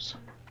chapters?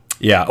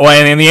 Yeah, well,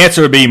 and the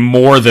answer would be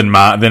more than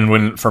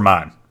for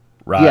mine,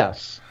 right?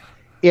 Yes.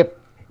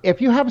 If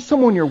you have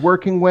someone you're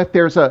working with,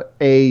 there's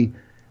a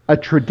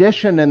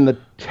tradition in the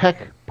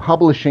tech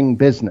publishing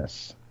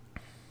business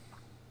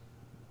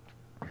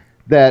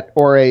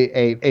or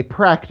a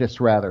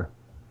practice rather,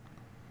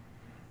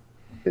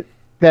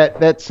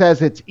 that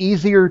says it's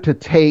easier to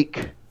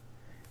take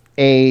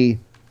a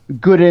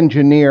good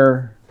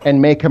engineer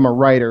and make him a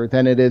writer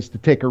than it is to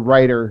take a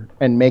writer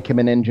and make him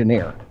an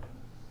engineer.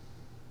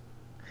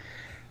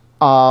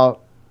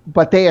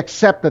 But they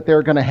accept that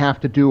they're going to have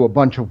to do a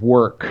bunch of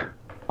work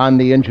on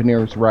the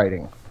engineer's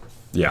writing.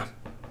 Yeah.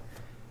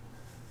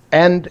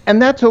 And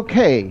that's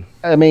okay.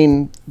 I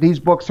mean, these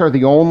books are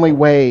the only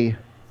way.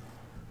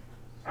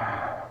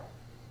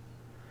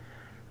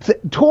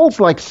 Tools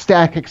like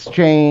Stack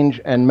Exchange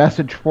and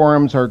message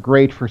forums are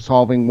great for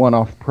solving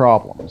one-off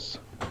problems.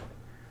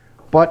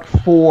 But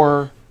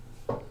for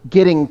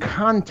getting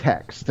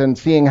context and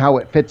seeing how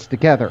it fits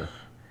together,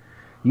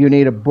 you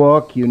need a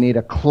book, you need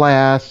a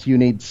class, you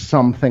need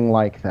something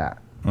like that.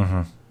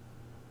 Mm-hmm.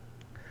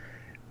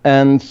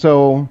 And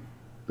so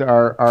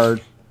our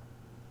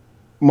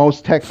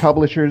most tech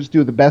publishers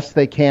do the best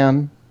they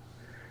can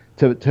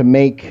to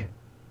make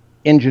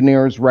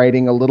engineers'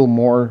 writing a little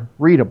more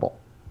readable.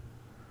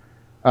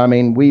 I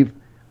mean,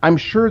 I'm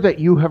sure that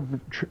you have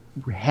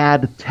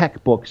had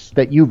tech books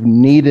that you've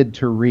needed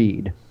to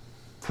read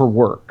for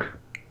work.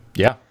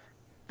 Yeah.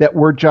 That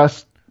were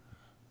just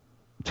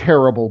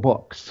terrible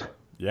books.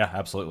 Yeah,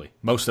 absolutely.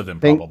 Most of them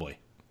probably.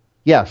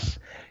 Yes.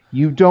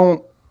 You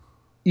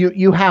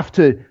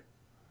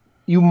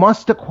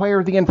must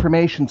acquire the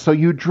information, so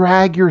you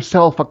drag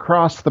yourself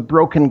across the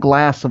broken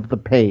glass of the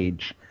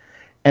page,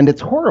 and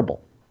it's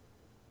horrible.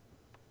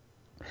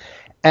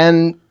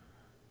 And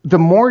the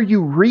more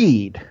you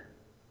read,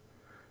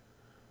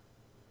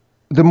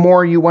 the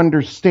more you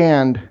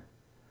understand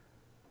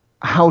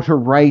how to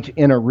write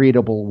in a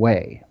readable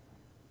way.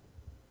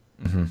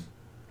 Mm-hmm.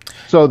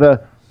 So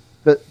the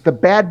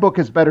bad book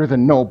is better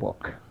than no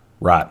book.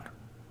 Right.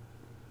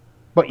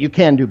 But you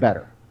can do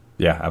better.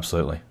 Yeah,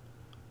 absolutely.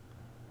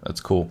 That's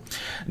cool.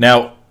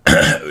 Now,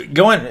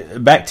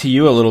 going back to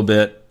you a little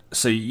bit.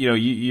 So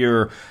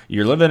you're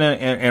living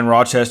in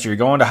Rochester. You're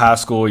going to high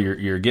school.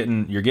 You're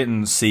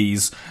getting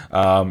C's.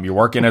 You're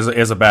working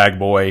as a bag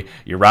boy.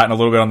 You're writing a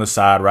little bit on the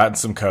side, writing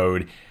some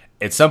code.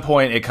 At some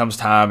point, it comes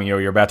time.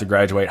 You're about to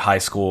graduate high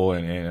school,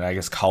 and I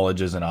guess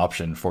college is an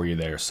option for you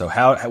there. So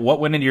what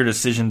went into your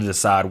decision to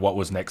decide what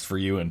was next for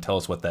you, and tell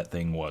us what that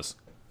thing was?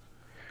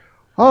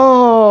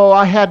 Oh,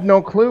 I had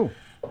no clue.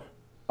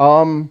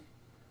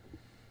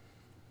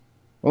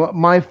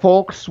 My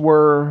folks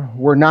were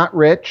not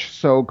rich,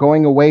 so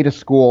going away to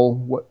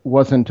school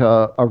wasn't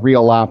a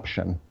real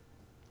option.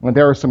 And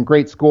there are some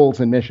great schools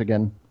in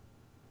Michigan,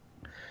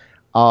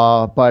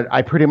 but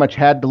I pretty much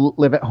had to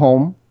live at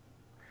home.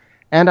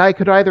 And I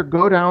could either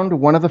go down to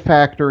one of the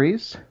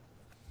factories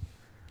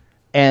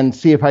and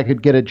see if I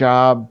could get a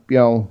job,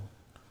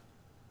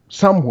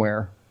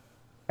 somewhere,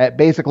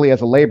 basically as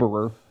a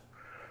laborer,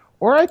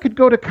 or I could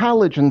go to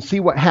college and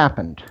see what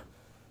happened.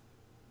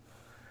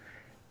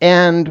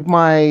 And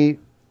my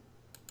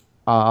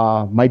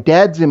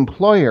dad's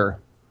employer,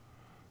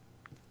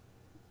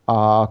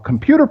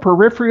 Computer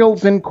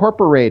Peripherals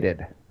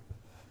Incorporated,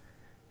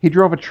 he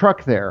drove a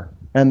truck there,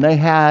 and they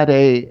had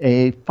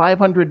a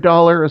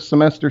 $500 a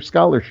semester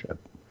scholarship.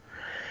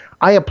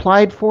 I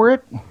applied for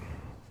it,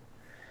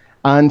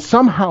 and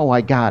somehow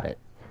I got it.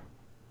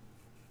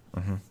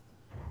 Mm-hmm.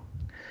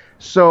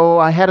 So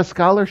I had a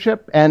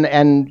scholarship, and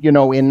in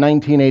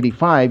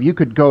 1985, you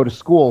could go to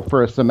school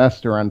for a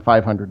semester on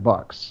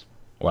 $500.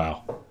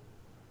 Wow.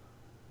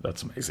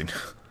 That's amazing.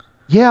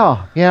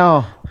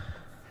 Yeah.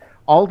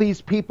 All these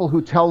people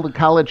who tell the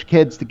college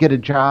kids to get a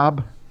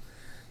job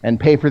and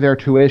pay for their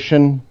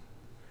tuition,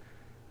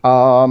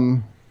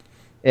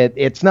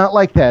 it's not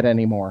like that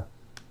anymore.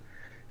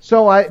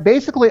 So I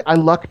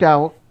lucked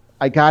out.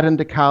 I got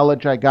into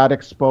college. I got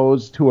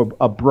exposed to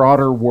a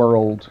broader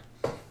world.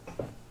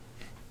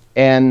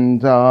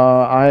 And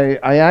I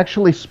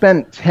actually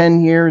spent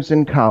 10 years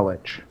in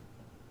college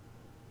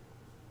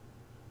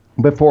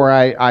before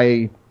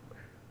I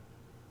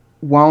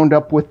wound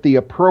up with the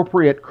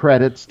appropriate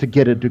credits to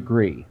get a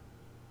degree.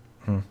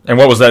 And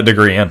what was that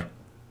degree in?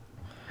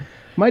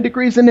 My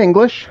degree's in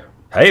English.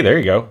 Hey, there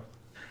you go.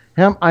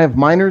 I have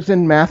minors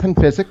in math and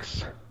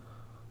physics.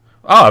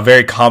 Oh, a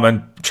very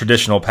common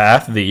traditional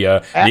path,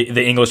 the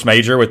English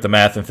major with the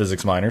math and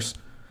physics minors.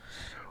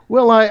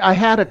 Well, I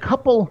had a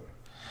couple...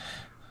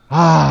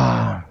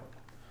 I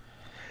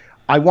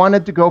I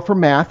wanted to go for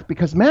math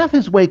because math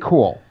is way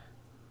cool.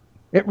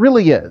 It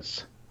really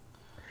is.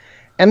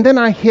 And then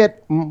I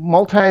hit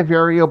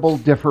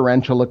multivariable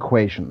differential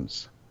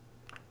equations.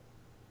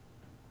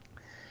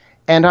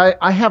 And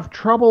I have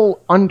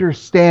trouble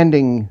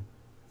understanding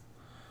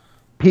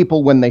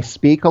people when they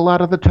speak a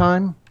lot of the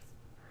time.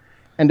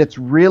 And it's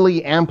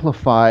really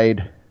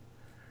amplified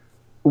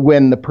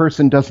when the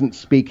person doesn't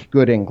speak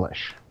good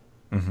English.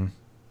 Mm-hmm.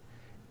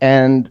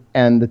 And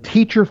the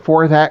teacher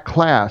for that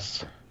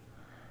class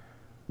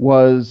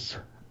was,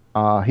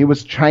 he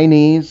was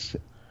Chinese.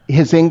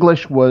 His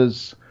English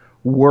was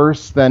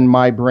worse than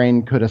my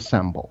brain could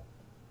assemble.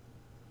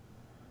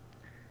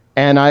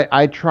 And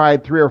I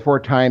tried 3 or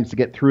 4 times to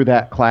get through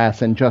that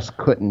class and just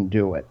couldn't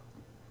do it.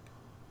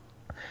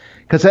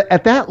 Because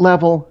at that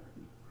level,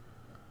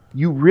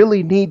 you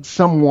really need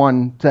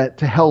someone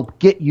to help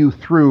get you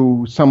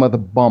through some of the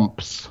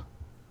bumps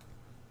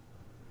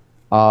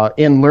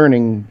in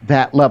learning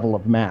that level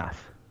of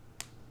math.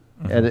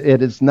 Mm-hmm.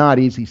 It is not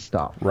easy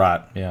stuff.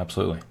 Right. Yeah,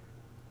 absolutely.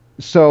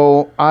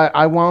 So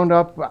I wound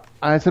up,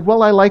 I said,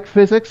 well, I like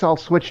physics. I'll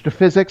switch to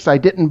physics. I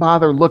didn't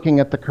bother looking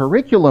at the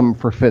curriculum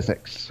for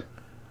physics.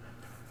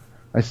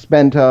 I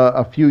spent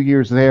a few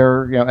years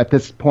there. You know, at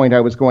this point,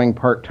 I was going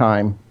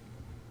part-time.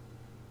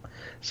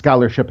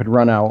 Scholarship had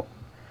run out.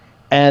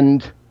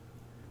 And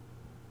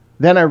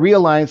then I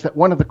realized that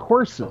one of the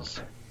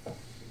courses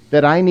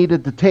that I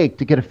needed to take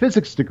to get a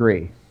physics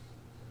degree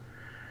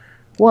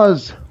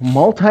was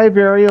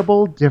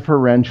multivariable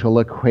differential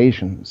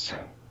equations.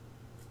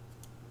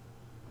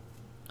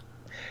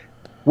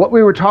 What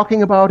we were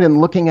talking about in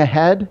looking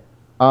ahead,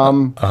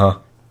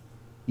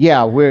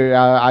 yeah,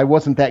 I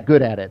wasn't that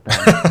good at it then.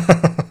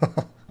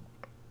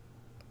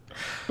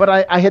 But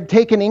I had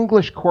taken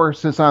English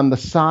courses on the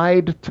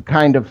side to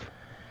kind of,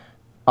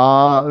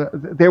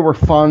 they were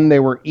fun, they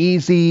were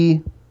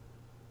easy.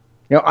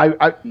 You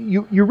know,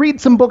 you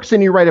read some books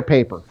and you write a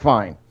paper,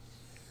 fine.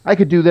 I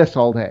could do this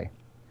all day.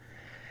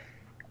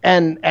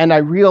 And I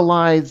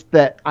realized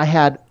that I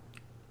had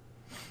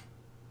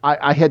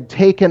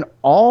taken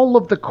all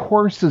of the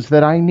courses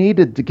that I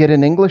needed to get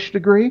an English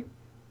degree,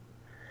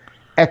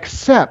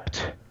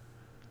 except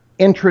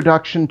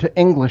Introduction to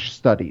English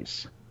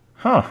Studies.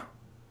 Huh.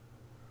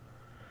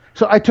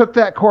 So I took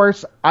that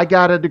course, I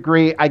got a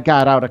degree, I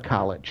got out of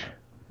college.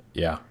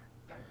 Yeah.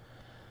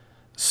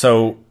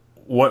 So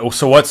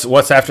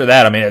what's after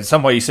that? I mean, at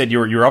some point you said you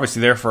were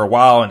obviously there for a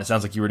while, and it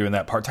sounds like you were doing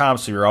that part-time,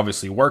 so you're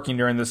obviously working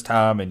during this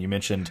time, and you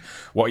mentioned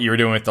what you were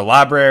doing with the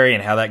library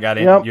and how that got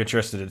you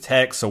interested in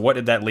tech. So what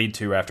did that lead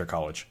to after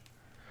college?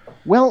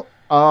 Well,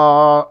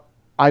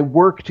 I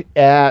worked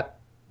at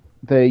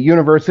the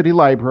university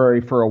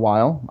library for a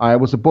while. I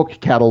was a book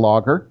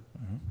cataloger,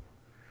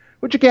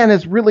 which again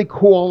is really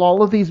cool.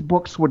 All of these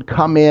books would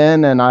come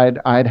in, and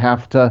I'd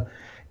have to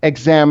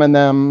examine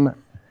them.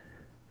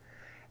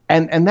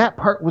 And that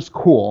part was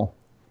cool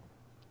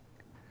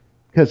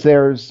because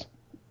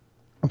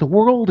the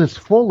world is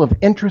full of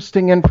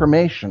interesting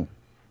information.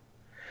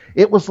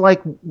 It was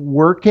like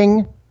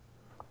working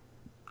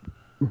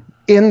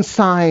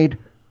inside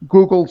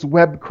Google's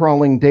web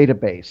crawling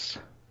database.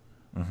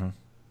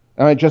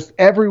 Mm-hmm. Just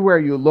everywhere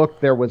you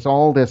looked, there was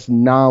all this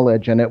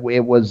knowledge, and it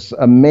was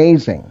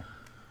amazing.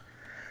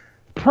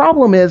 The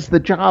problem is the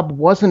job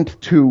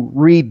wasn't to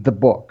read the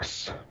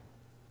books.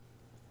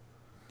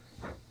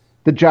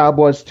 The job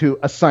was to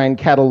assign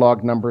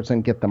catalog numbers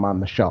and get them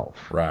on the shelf.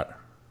 Right.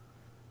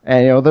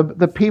 And you know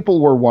the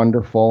people were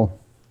wonderful.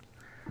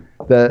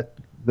 The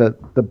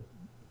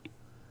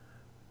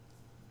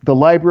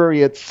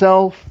library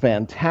itself,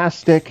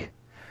 fantastic.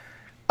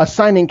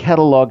 Assigning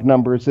catalog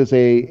numbers is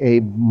a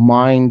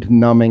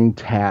mind-numbing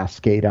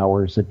task, 8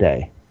 hours a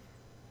day.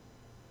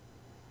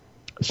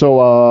 So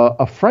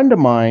a friend of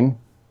mine,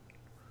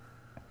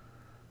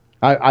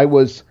 I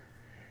was,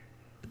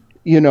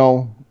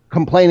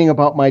 complaining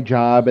about my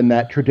job in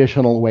that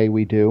traditional way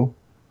we do.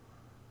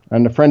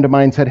 And a friend of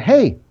mine said,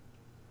 hey,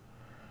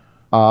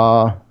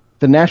 the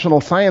National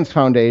Science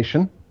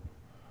Foundation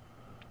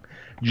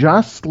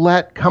just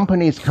let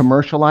companies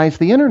commercialize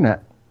the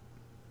internet.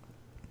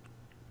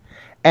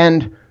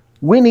 And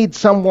we need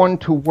someone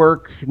to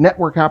work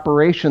network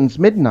operations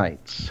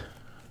midnights.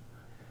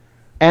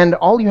 And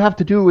all you have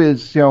to do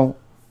is,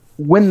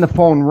 when the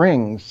phone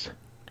rings,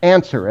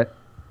 answer it.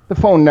 The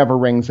phone never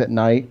rings at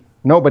night.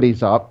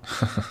 Nobody's up.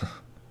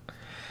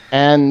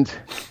 And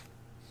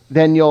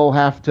then you'll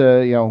have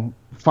to,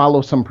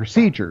 follow some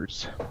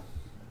procedures.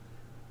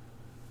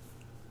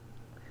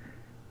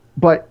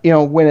 But,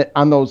 when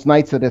on those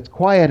nights that it's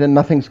quiet and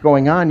nothing's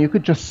going on, you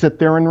could just sit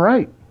there and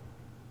write.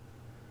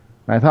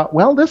 And I thought,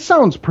 well, this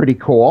sounds pretty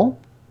cool.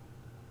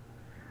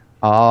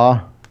 I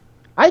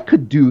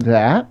could do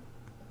that.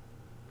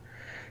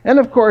 And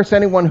of course,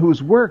 anyone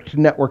who's worked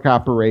network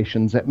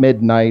operations at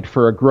midnight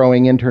for a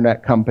growing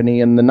internet company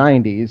in the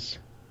 90s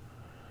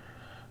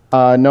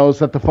knows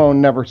that the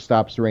phone never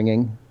stops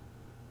ringing.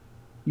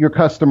 Your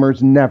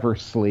customers never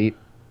sleep.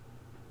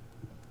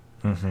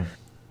 Mm-hmm.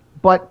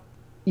 But,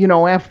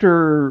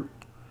 after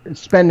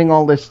spending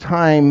all this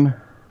time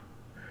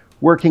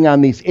working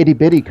on these itty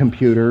bitty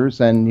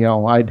computers, and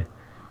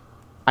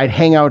I'd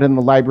hang out in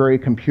the library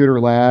computer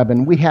lab,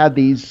 and we had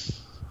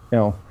these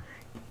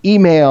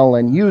email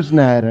and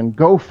Usenet and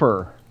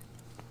Gopher.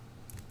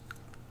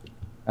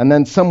 And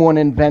then someone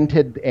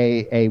invented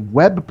a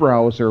web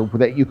browser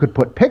that you could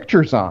put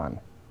pictures on.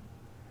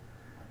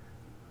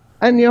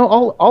 And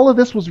all of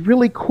this was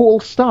really cool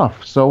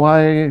stuff. So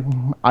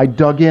I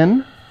dug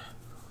in,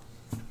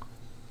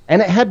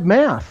 and it had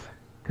math,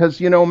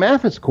 because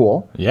math is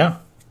cool. Yeah.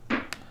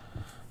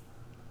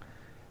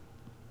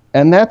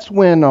 And that's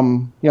when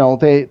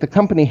the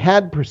company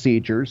had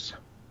procedures.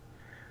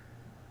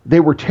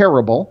 They were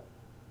terrible.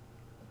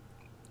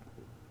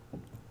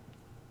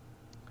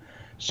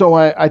 So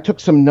I took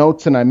some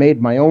notes and I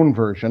made my own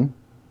version.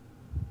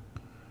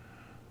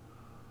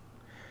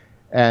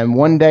 And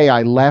one day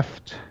I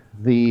left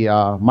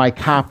my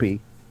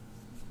copy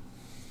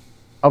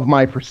of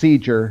my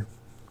procedure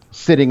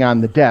sitting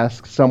on the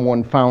desk.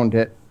 Someone found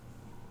it.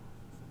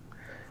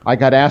 I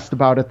got asked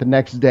about it the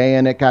next day,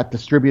 and it got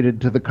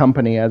distributed to the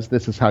company as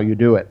this is how you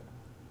do it.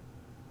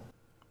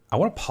 I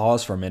want to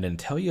pause for a minute and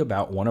tell you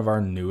about one of our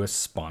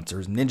newest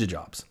sponsors, Ninja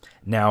Jobs.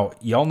 Now,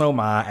 y'all know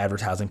my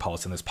advertising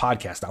policy in this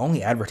podcast. I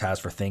only advertise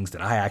for things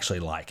that I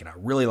actually like, and I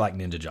really like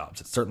Ninja Jobs.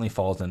 It certainly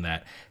falls in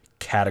that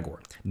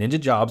category. Ninja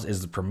Jobs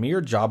is the premier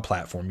job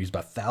platform used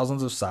by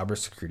thousands of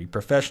cybersecurity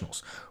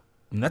professionals.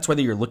 And that's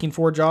whether you're looking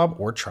for a job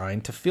or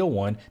trying to fill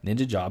one,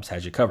 Ninja Jobs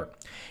has you covered.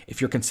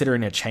 If you're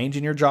considering a change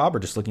in your job or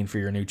just looking for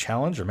your new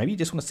challenge, or maybe you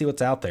just want to see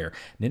what's out there,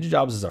 Ninja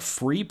Jobs is a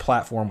free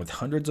platform with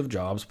hundreds of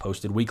jobs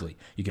posted weekly.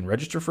 You can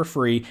register for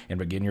free and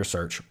begin your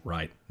search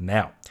right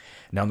now.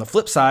 Now, on the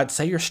flip side,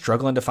 say you're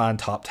struggling to find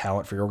top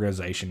talent for your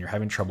organization, you're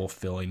having trouble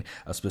filling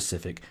a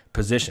specific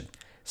position.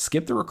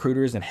 Skip the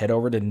recruiters and head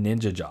over to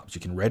Ninja Jobs.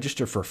 You can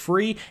register for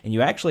free, and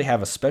you actually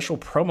have a special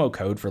promo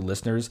code for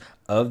listeners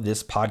of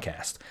this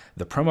podcast.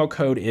 The promo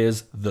code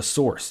is The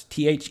Source,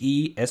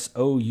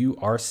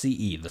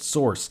 TheSource, The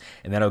Source,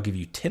 and that'll give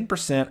you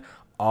 10%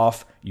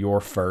 off your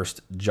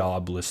first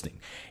job listing.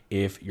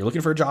 If you're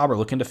looking for a job or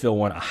looking to fill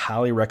one, I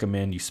highly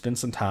recommend you spend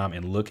some time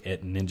and look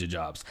at Ninja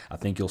Jobs. I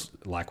think you'll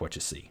like what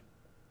you see.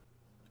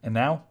 And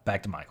now,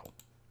 back to Michael.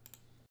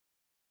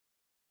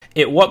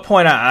 At what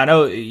point, I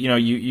know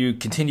you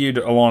continued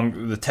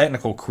along the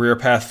technical career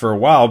path for a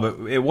while,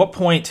 but at what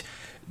point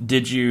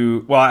did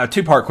you? Well, a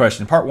two-part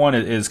question. Part one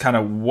is kind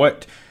of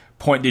what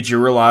point did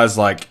you realize,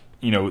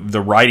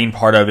 the writing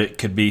part of it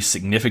could be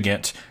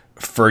significant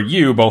for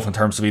you, both in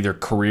terms of either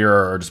career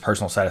or just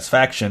personal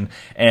satisfaction,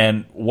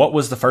 and what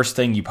was the first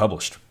thing you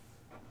published?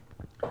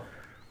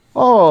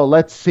 Oh,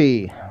 let's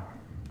see.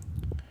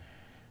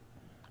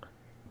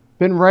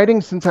 Been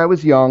writing since I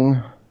was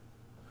young.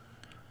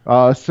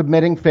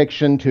 Submitting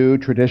fiction to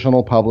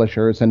traditional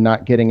publishers and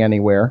not getting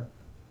anywhere.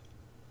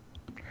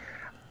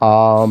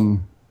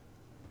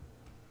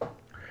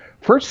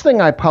 First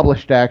thing I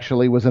published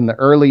actually was in the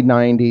early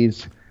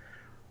 90s,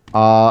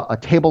 a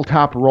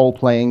tabletop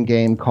role-playing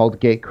game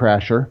called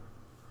Gatecrasher,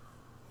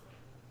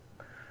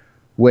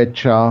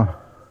 which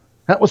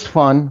that was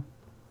fun.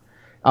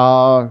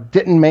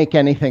 Didn't make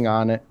anything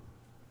on it,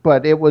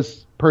 but it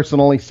was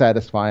personally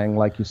satisfying,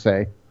 like you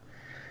say.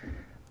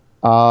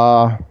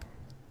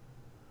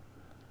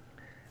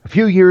 A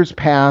few years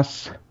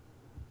pass,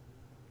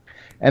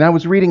 and I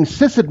was reading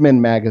Sysadmin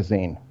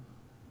magazine.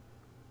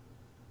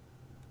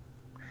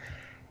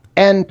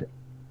 And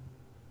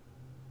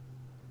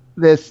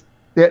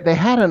they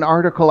had an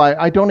article,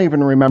 I don't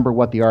even remember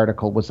what the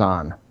article was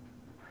on,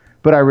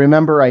 but I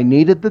remember I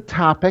needed the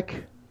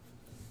topic,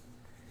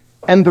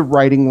 and the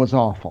writing was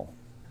awful.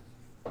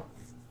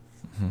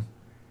 Mm-hmm.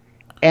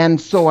 And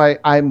so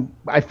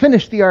I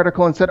finished the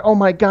article and said, oh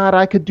my God,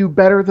 I could do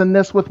better than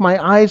this with my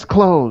eyes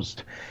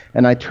closed.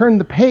 And I turned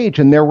the page,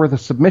 and there were the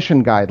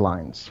submission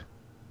guidelines.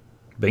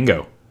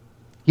 Bingo.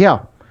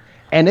 Yeah.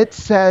 And it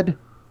said,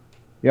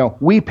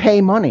 we pay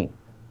money.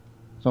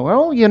 So,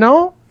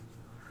 well,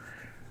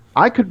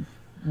 I could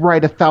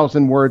write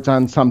 1,000 words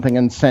on something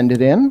and send it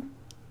in.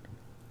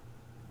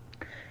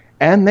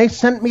 And they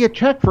sent me a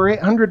check for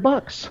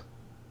 $800.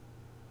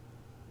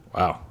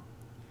 Wow.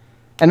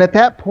 And at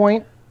that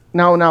point,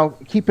 now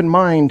keep in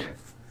mind,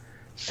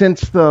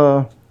 since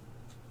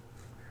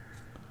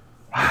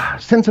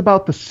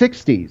about the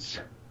 60s,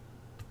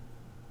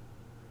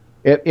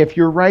 if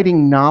you're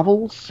writing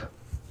novels,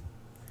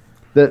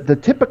 the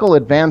typical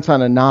advance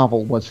on a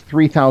novel was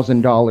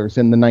 $3,000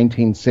 in the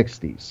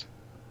 1960s.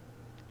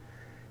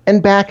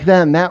 And back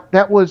then,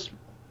 that was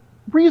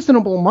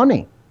reasonable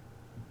money.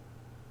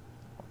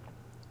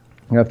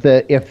 If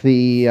the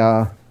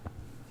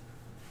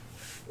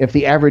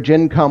average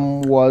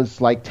income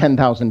was like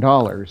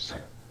 $10,000,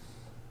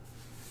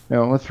 a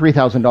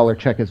 $3,000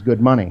 check is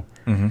good money.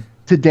 Mm-hmm.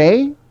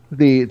 Today,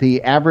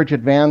 the average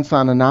advance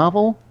on a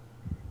novel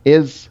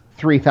is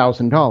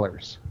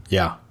 $3,000.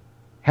 Yeah.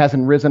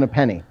 Hasn't risen a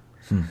penny.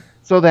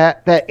 So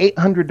that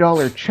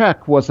 $800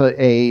 check was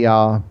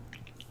that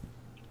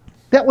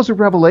was a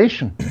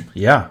revelation.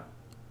 Yeah.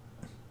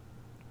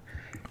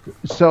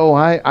 So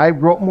I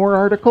wrote more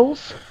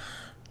articles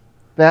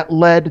that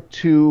led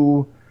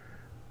to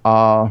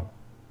I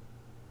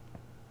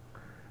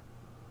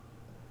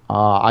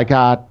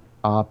got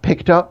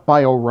picked up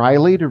by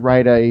O'Reilly to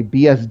write a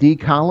BSD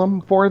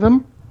column for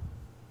them.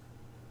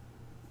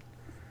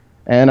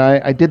 And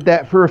I did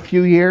that for a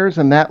few years,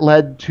 and that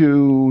led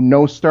to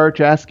No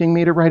Starch asking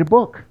me to write a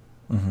book.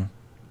 Mm-hmm.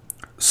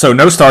 So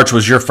No Starch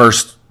was your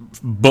first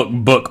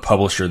book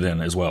publisher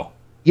then as well?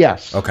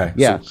 Yes. Okay.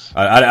 Yes. So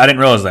I didn't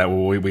realize that.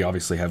 Well, we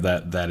obviously have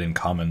that in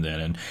common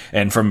then.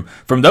 And from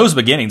those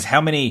beginnings, how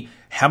many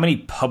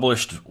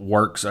published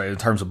works in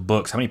terms of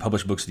books? How many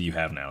published books do you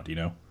have now? Do you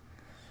know?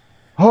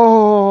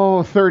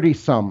 Oh, 30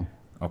 some.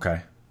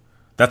 Okay.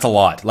 That's a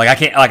lot. Like I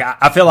can't. Like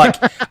I feel like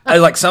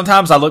like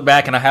sometimes I look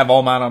back and I have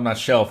all mine on my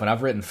shelf and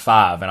I've written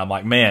 5 and I'm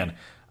like, man,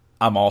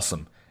 I'm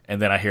awesome.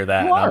 And then I hear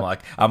that and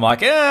I'm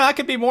like, I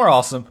could be more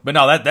awesome. But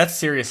no, that's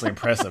seriously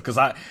impressive because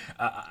I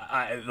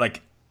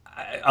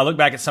look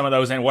back at some of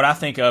those and what I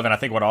think of, and I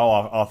think what all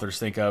authors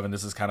think of, and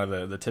this is kind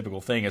of the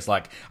typical thing, is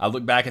like I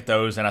look back at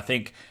those and I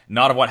think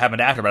not of what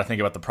happened after, but I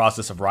think about the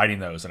process of writing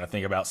those, and I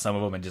think about some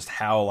of them and just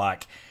how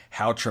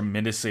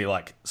tremendously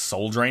like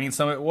soul draining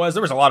some of it was.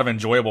 There was a lot of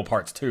enjoyable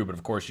parts too, but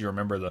of course you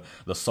remember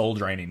the soul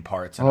draining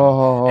parts. And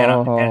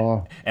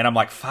I'm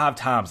like 5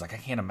 times, like I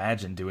can't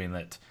imagine doing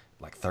that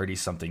like 30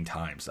 something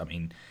times. I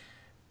mean,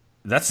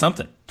 that's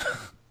something.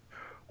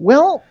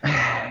 Well,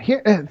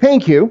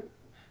 thank you.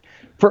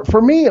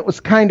 For me, it was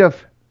kind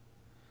of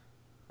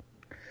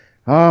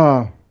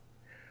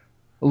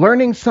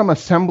learning some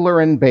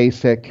assembler in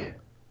BASIC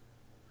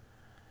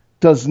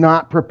does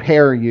not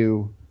prepare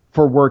you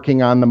for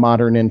working on the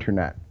modern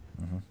internet.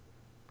 Mm-hmm.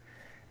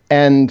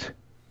 And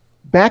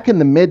back in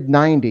the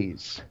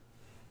mid-90s,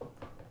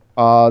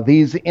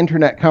 these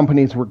internet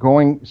companies were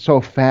going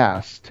so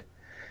fast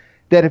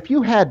that if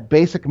you had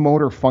basic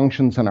motor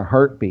functions and a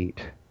heartbeat,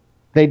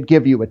 they'd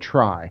give you a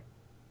try.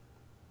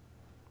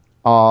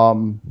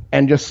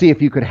 And just see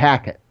if you could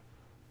hack it.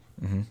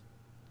 Mm-hmm.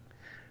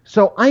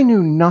 So I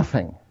knew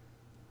nothing.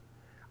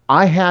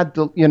 I had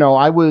to,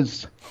 I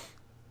was...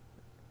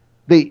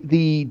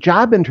 The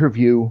job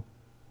interview,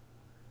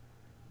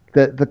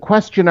 the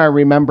question I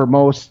remember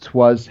most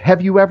was,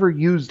 have you ever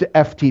used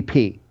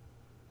FTP?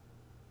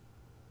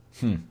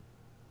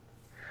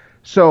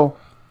 So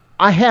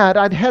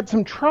I'd had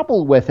some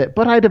trouble with it,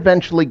 but I'd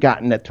eventually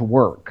gotten it to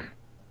work.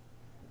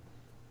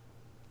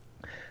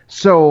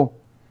 So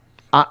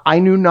I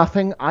knew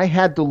nothing. I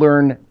had to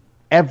learn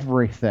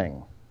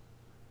everything.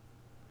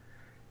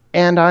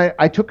 And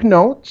I took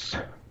notes.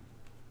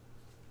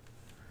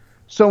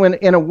 So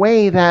in a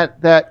way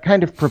that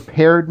kind of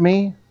prepared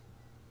me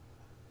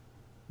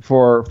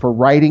for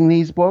writing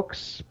these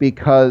books,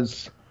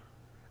 because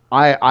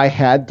I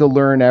had to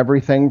learn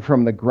everything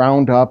from the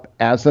ground up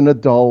as an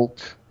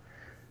adult.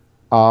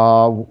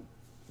 I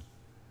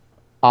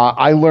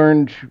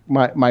learned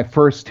my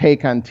first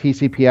take on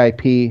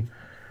TCP/IP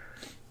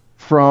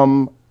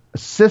from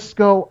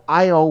Cisco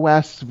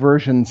iOS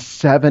version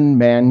 7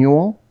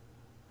 manual.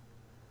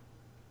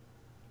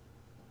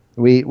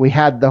 We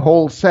had the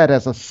whole set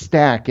as a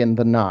stack in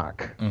the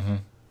NOC. Mm-hmm.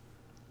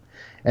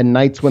 And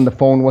nights when the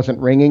phone wasn't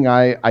ringing,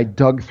 I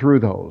dug through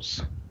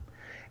those.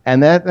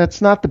 And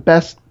that's not the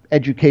best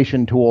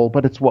education tool,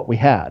 but it's what we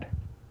had.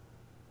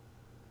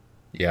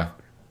 Yeah.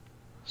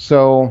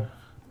 So,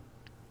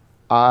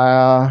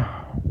 well,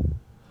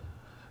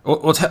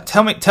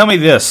 tell me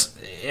this.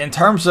 In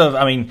terms of,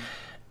 I mean,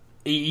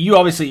 you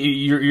obviously,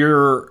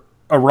 you're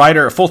a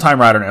writer, a full-time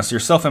writer now, so you're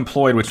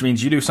self-employed, which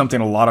means you do something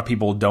a lot of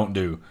people don't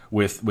do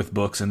with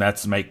books, and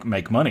that's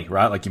make money,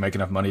 right? Like you make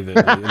enough money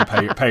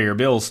to pay your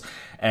bills,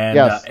 and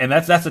yes. And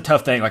that's a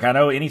tough thing. Like I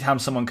know anytime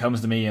someone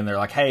comes to me and they're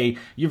like, "Hey,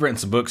 you've written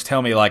some books.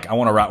 Tell me, like, I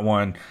want to write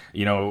one.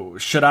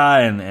 Should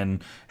I?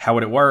 And how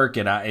would it work?"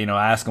 And I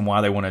ask them why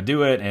they want to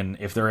do it, and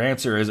if their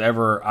answer is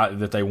ever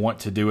that they want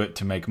to do it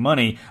to make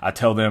money, I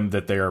tell them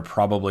that they are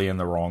probably in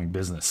the wrong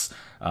business.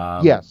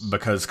 Yes,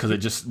 because it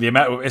just the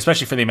amount,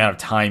 especially for the amount of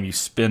time you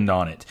spend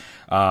on it.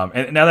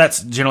 And now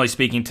that's generally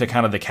speaking to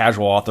kind of the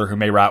casual author who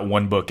may write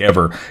one book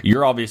ever.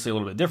 You're obviously a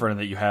little bit different in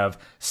that you have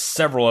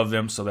several of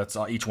them, so that's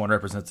each one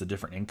represents a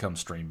different income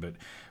stream.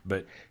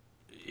 But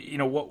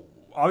what?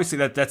 Obviously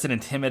that's an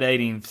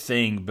intimidating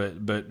thing.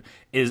 But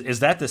is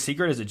that the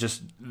secret? Is it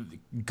just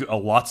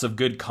lots of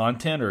good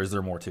content, or is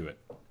there more to it?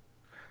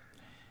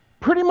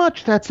 Pretty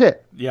much that's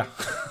it. Yeah.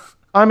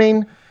 I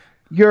mean,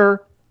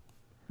 your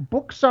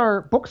books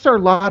are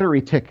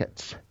lottery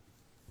tickets.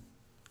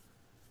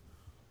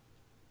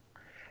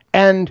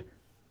 And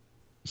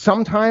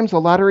sometimes a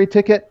lottery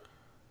ticket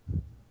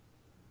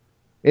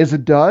is a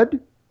dud,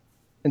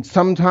 and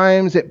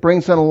sometimes it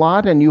brings in a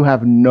lot and you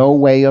have no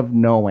way of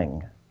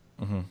knowing.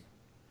 Mm-hmm.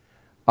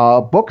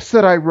 Books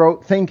that I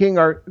wrote thinking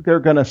they're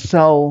going to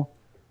sell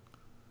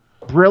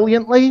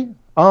brilliantly?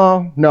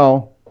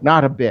 No,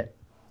 not a bit.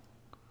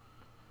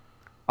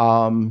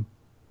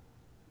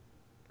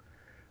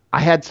 I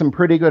had some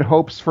pretty good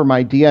hopes for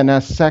my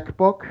DNSSEC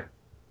book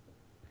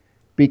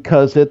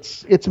because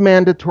it's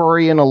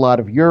mandatory in a lot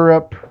of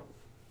Europe.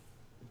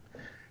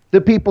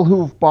 The people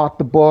who've bought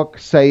the book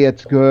say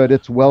it's good,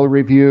 it's well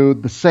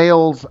reviewed. The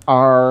sales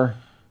are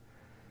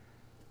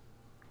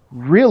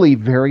really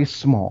very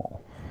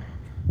small.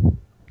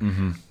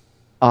 Mm-hmm.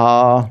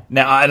 Now,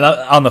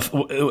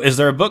 is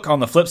there a book on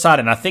the flip side?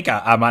 And I think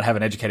I might have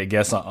an educated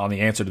guess on the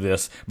answer to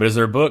this. But is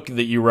there a book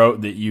that you wrote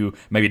that you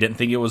maybe didn't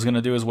think it was going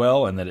to do as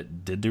well, and that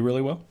it did do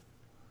really well?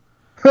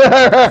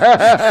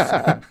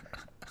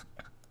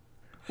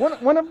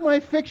 One of my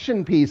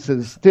fiction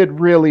pieces did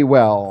really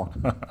well.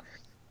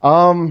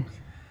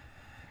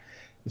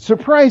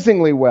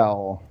 Surprisingly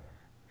well.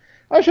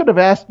 I should have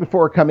asked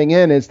before coming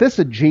in, is this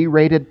a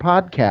G-rated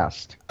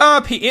podcast?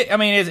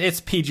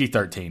 It's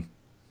PG-13.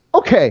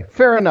 Okay,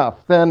 fair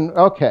enough. Then,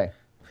 okay.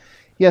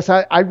 Yes,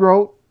 I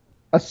wrote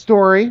a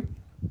story.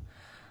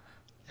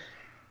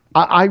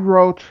 I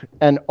wrote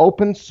an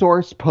open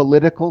source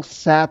political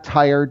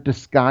satire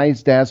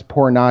disguised as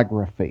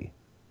pornography.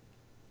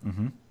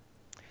 Mm-hmm.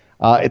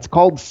 It's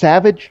called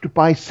Savaged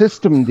by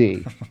System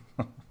D.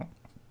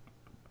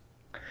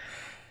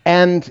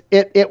 And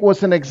it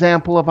was an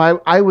example of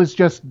I was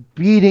just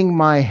beating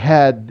my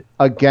head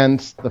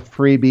against the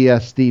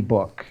FreeBSD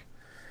book.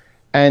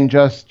 And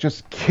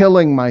just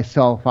killing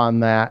myself on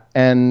that.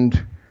 And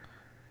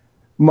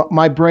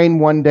my brain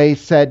one day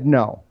said,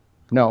 no,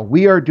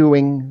 we are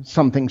doing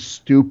something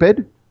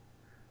stupid.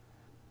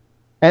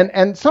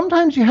 And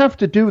sometimes you have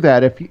to do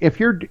that if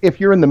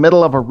you're in the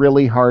middle of a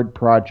really hard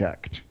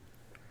project.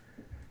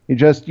 You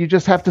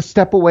just have to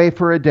step away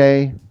for a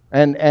day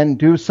and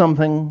do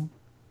something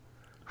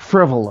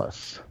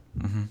frivolous.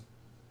 Mm-hmm.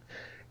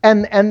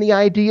 And the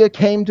idea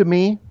came to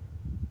me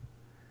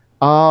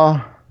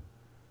the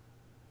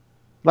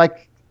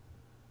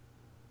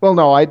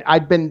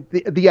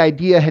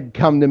idea had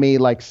come to me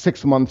like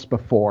 6 months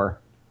before.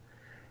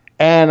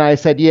 And I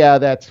said, yeah,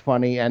 that's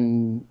funny.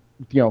 And,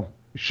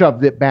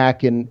 shoved it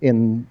back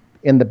in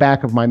the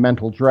back of my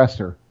mental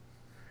dresser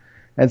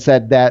and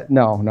said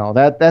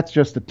that's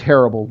just a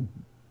terrible,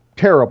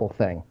 terrible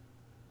thing.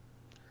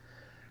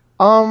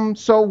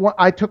 So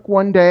I took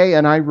one day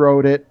and I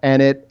wrote it,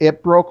 and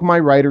it broke my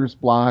writer's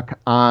block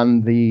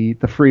on the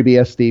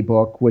FreeBSD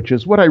book, which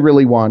is what I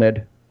really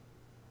wanted.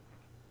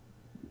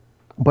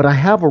 But I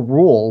have a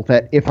rule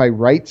that if I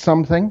write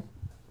something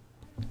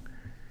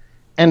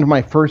and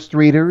my first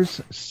readers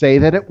say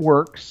that it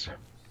works,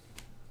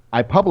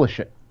 I publish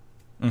it.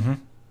 Mm-hmm.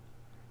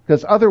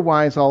 Because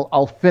otherwise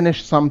I'll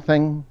finish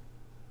something.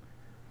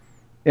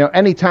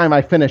 Anytime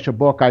I finish a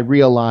book, I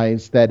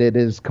realize that it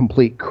is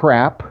complete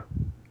crap.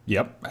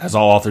 Yep, as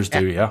all authors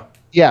do, yeah.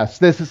 Yes,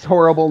 this is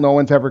horrible. No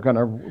one's ever going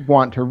to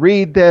want to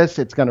read this.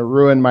 It's going to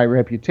ruin my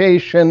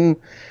reputation.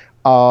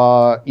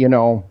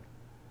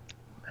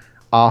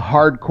 Hardcore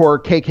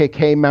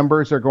KKK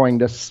members are going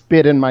to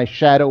spit in my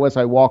shadow as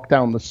I walk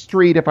down the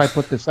street if I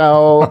put this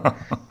out.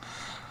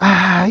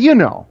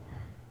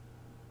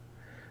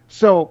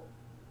 So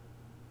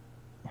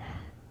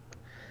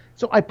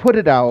I put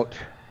it out,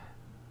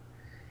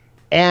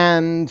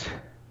 and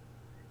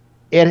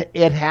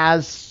it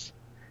has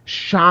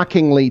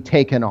shockingly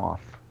taken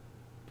off.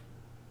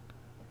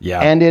 Yeah.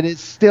 And it is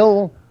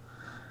still,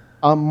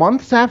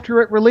 months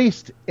after it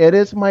released, it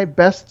is my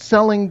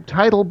best-selling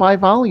title by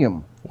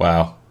volume.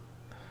 Wow.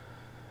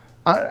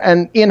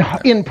 And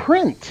in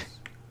print.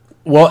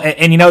 Well,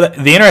 and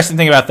the interesting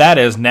thing about that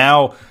is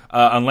now,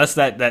 unless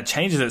that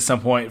changes at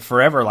some point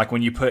forever, like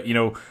when you put,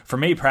 for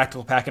me,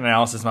 Practical Packet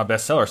Analysis is my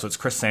bestseller, so it's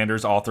Chris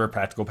Sanders, author of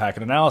Practical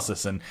Packet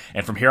Analysis, and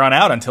from here on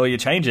out, until you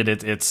change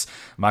it, it's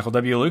Michael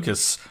W.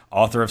 Lucas,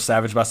 author of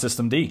Savage by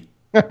System D.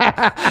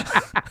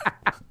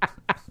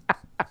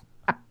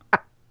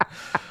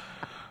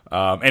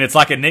 And it's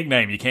like a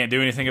nickname. You can't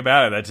do anything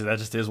about it. That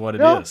just is what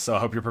it is. So I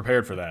hope you're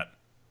prepared for that.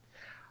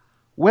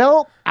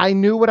 Well, I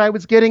knew what I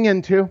was getting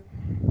into.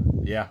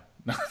 Yeah.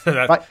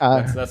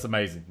 That's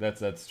amazing.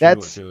 That's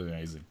truly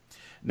amazing.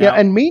 Now,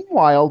 and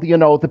meanwhile, the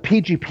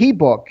PGP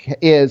book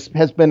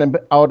has been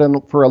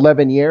out for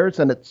 11 years,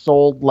 and it's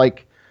sold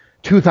like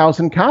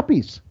 2,000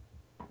 copies.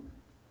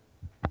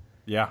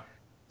 Yeah.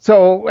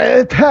 So,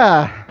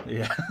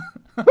 yeah.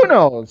 Who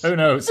knows? Who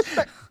knows?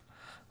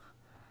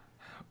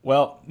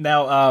 Well,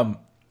 now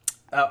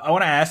I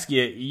want to ask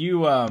you.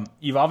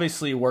 You've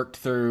obviously worked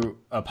through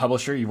a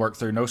publisher. You've worked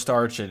through No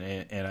Starch,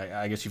 and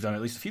I guess you've done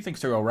at least a few things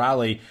through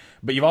O'Reilly.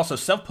 But you've also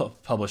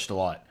self-published a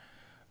lot.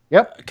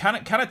 Yep. Kind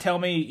of tell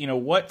me,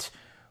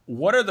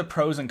 what are the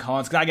pros and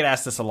cons? Because I get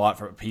asked this a lot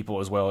from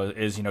people as well.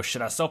 Is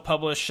should I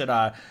self-publish? Should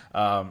I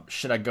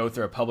go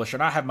through a publisher?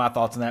 And I have my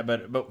thoughts on that.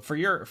 But for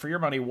your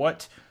money,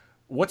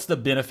 what's the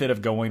benefit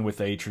of going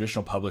with a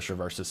traditional publisher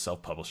versus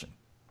self-publishing?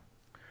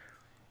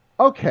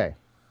 Okay.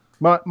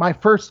 My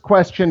first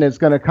question is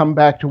going to come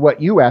back to what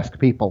you ask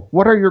people.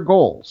 What are your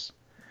goals?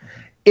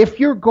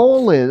 If your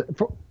goal is,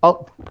 for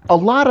a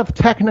lot of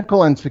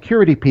technical and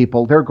security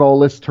people, their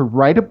goal is to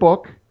write a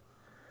book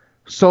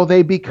so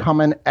they become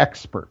an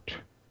expert.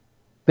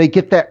 They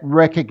get that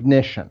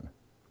recognition.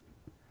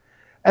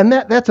 And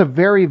that's a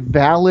very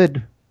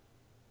valid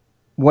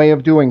way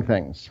of doing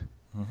things.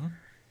 Mm-hmm.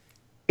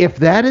 If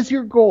that is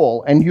your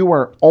goal and you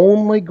are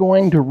only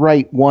going to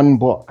write one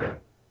book,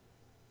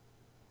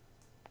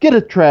 get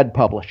a trad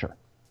publisher.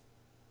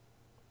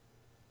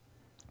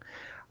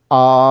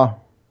 And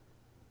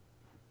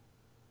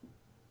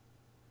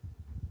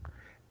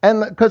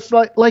because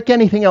like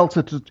anything else,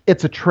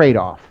 it's a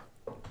trade-off.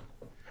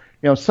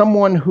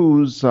 Someone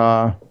who is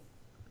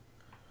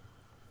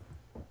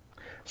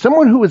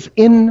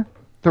in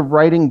the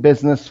writing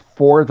business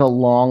for the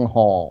long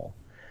haul.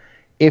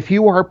 If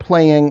you are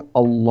playing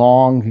a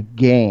long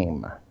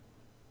game,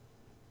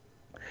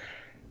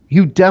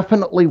 you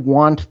definitely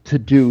want to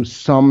do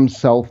some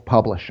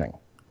self-publishing.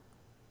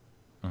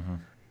 Mm-hmm.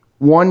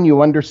 One,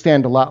 you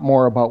understand a lot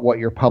more about what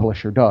your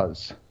publisher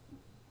does.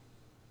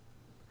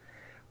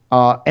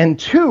 And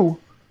two,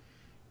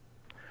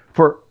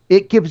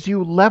 it gives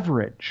you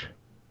leverage.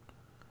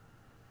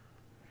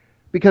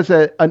 Because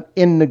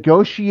in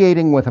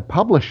negotiating with a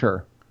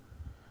publisher,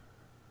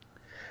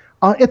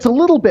 it's a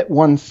little bit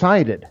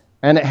one-sided,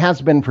 and it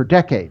has been for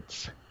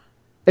decades.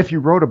 If you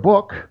wrote a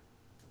book,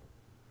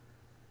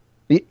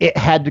 it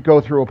had to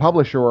go through a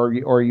publisher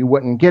or you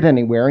wouldn't get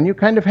anywhere, and you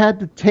kind of had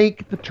to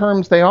take the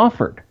terms they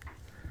offered.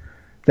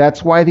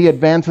 That's why the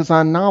advances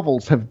on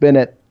novels have been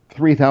at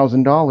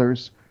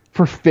 $3,000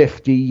 for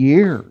 50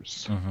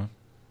 years. Mm-hmm.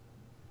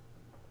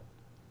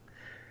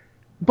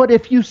 But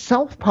if you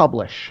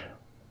self-publish,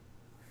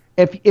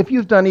 if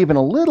you've done even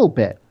a little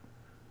bit,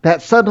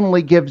 that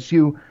suddenly gives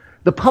you,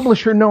 the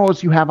publisher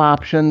knows you have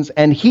options,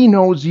 and he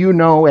knows you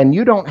know, and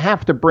you don't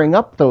have to bring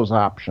up those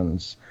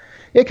options.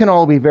 It can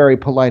all be very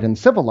polite and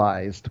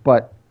civilized,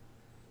 but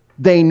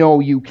they know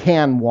you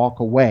can walk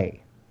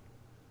away.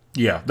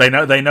 Yeah, they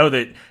know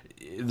that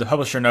the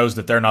publisher knows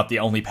that they're not the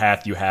only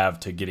path you have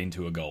to getting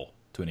to a goal,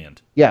 to an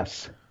end.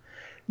 Yes.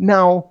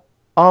 Now,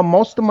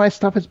 most of my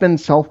stuff has been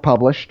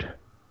self-published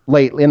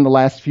lately in the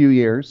last few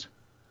years.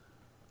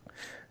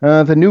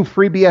 The new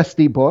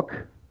FreeBSD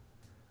book.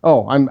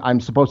 Oh, I'm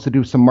supposed to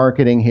do some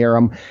marketing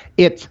here.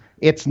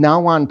 It's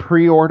now on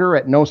pre-order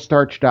at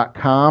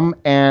nostarch.com,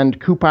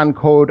 and coupon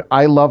code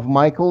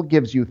ILoveMichael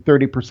gives you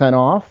 30%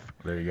 off.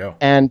 There you go.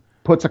 And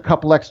puts a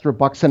couple extra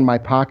bucks in my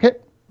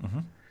pocket.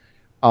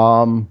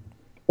 Mm-hmm.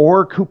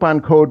 Or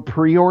coupon code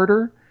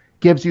pre-order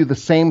gives you the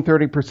same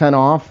 30%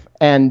 off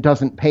and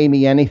doesn't pay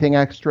me anything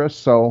extra.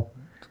 So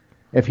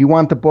if you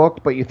want the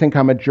book but you think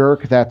I'm a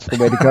jerk, that's the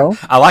way to go.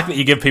 I like that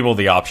you give people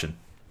the option.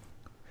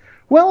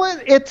 Well,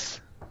 it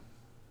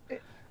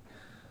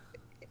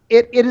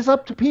is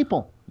up to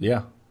people.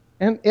 Yeah.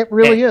 And it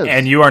really is.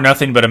 And you are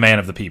nothing but a man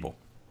of the people.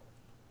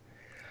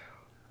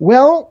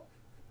 Well,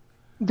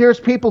 there's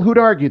people who'd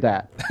argue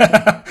that.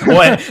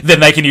 Well,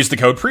 then they can use the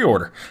code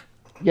pre-order.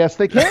 Yes,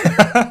 they can.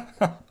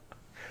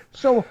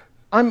 So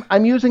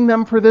I'm using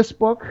them for this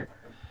book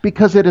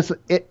because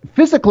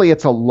physically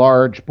it's a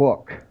large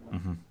book.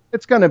 Mm-hmm.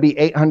 It's going to be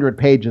 800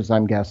 pages,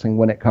 I'm guessing,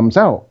 when it comes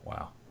out.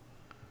 Wow.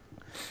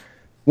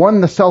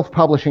 One, the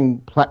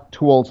self-publishing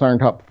tools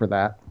aren't up for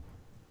that.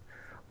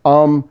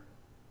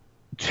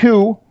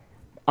 Two,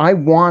 I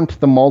want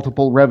the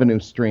multiple revenue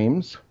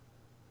streams.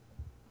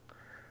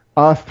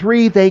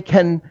 Three, they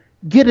can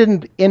get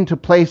into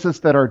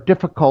places that are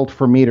difficult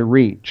for me to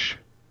reach.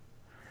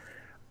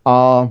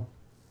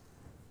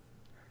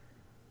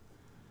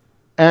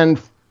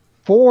 And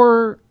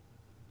four,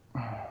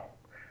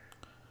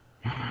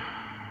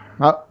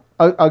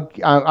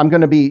 I'm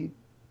going to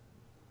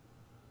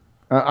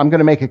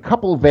make a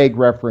couple vague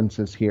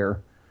references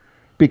here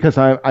because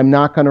I'm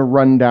not going to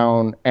run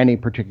down any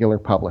particular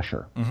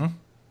publisher. Mm-hmm.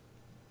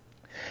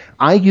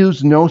 I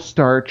use No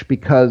Starch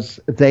because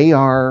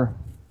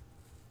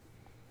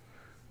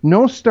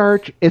No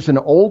Starch is an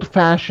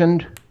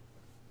old-fashioned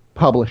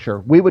publisher.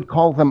 We would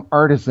call them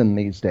artisan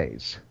these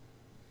days.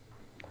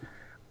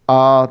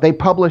 They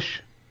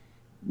publish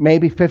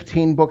maybe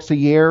 15 books a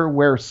year,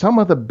 where some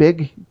of the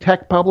big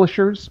tech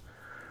publishers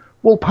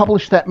will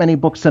publish that many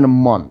books in a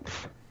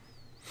month.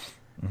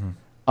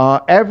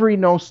 Mm-hmm. Every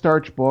No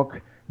Starch book,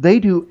 they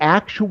do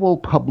actual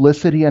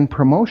publicity and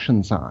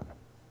promotions on.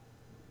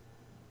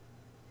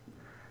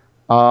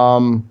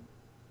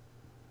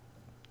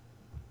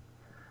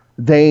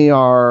 They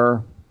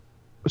are...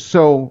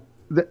 So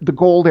the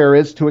goal there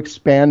is to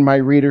expand my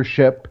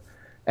readership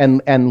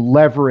and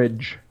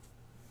leverage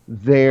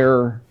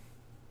their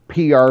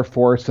PR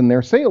force and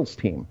their sales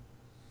team.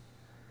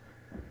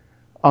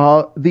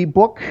 The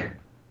book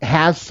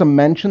has some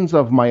mentions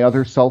of my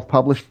other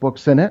self-published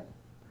books in it.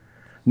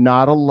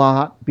 Not a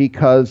lot,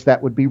 because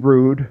that would be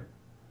rude.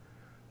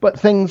 But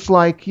things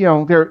like,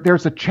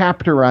 there's a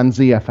chapter on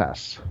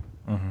ZFS.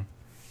 Mm-hmm.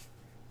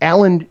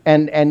 Alan,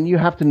 and you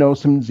have to know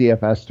some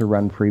ZFS to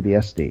run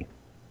FreeBSD.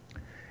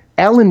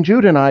 Alan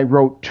Jude and I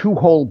wrote 2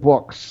 whole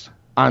books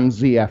on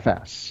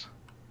ZFS.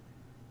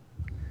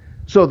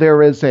 So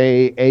there is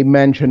a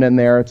mention in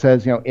there. It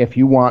says, if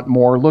you want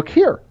more, look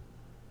here.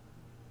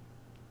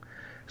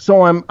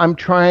 So I'm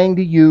trying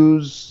to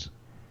use,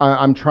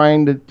 I'm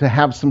trying to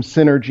have some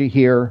synergy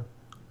here,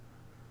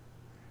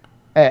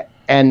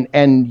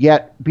 and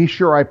yet be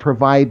sure I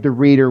provide the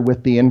reader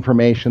with the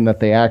information that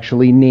they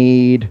actually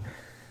need.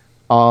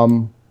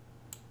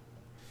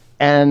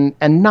 and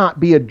not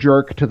be a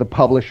jerk to the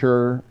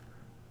publisher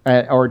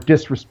or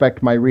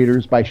disrespect my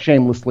readers by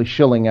shamelessly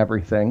shilling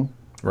everything.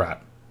 Right.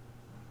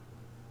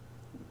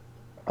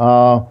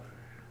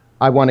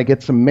 I want to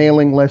get some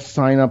mailing list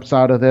signups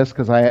out of this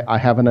because I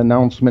have an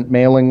announcement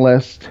mailing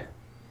list.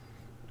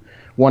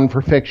 One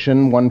for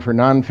fiction, one for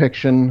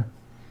nonfiction.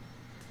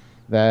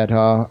 That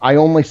I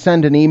only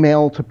send an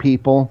email to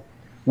people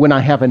when I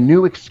have a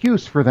new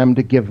excuse for them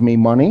to give me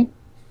money.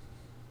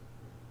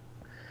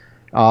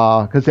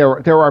 Because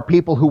there are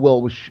people who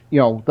will,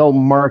 they'll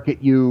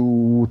market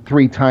you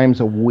 3 times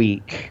a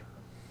week.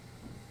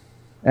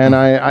 And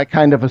I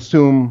kind of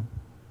assume,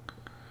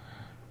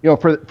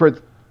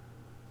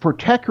 for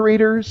tech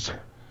readers,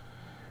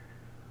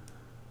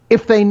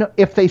 if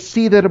they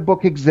see that a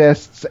book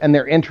exists and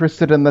they're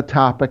interested in the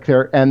topic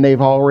and they've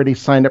already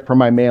signed up for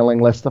my mailing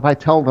list, if I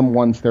tell them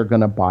once, they're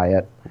going to buy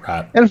it.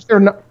 Right. And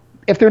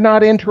if they're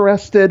not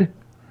interested,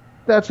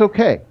 that's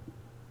okay.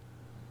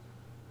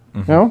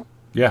 Mm-hmm. No?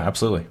 Yeah,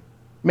 absolutely.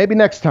 Maybe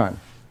next time.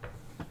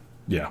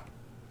 Yeah.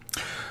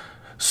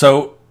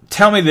 So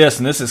tell me this,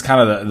 and this is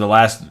kind of the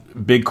last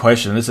big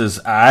question.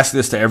 I ask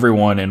this to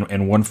everyone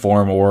in one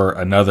form or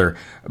another.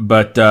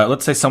 But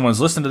let's say someone's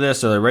listened to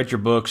this, or they read your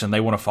books, and they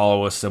want to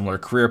follow a similar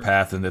career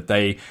path, and that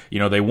they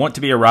want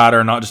to be a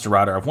writer, not just a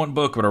writer of one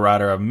book, but a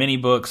writer of many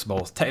books,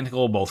 both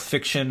technical, both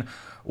fiction.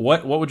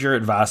 What would your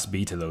advice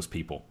be to those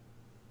people?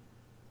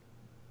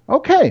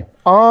 Okay.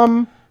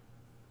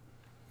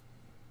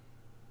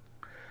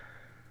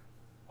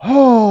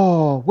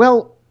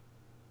 Well,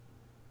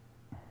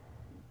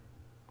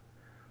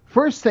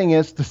 first thing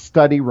is to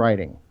study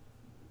writing.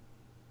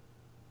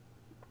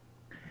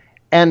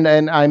 And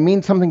I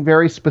mean something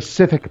very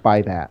specific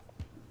by that.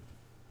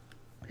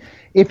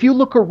 If you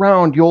look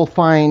around, you'll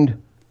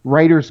find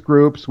writers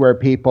groups where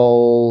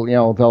people,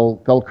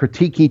 they'll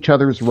critique each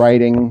other's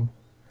writing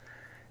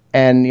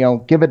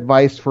and, give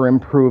advice for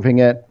improving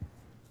it.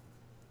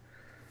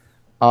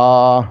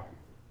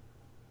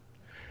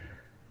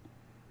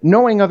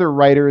 Knowing other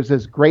writers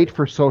is great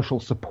for social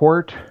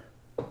support,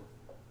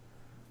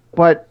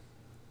 but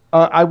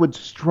I would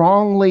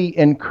strongly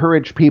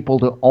encourage people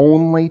to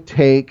only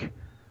take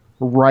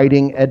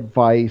writing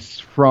advice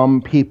from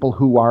people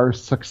who are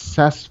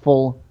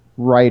successful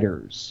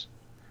writers.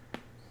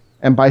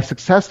 And by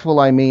successful,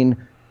 I mean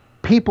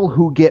people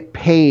who get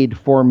paid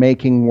for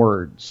making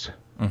words.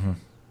 Mm-hmm.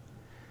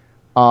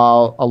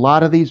 A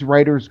lot of these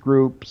writers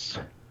groups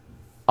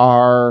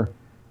are,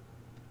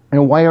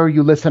 why are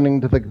you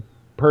listening to the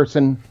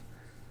person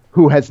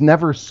who has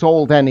never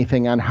sold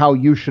anything on how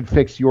you should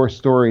fix your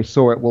story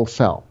so it will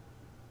sell?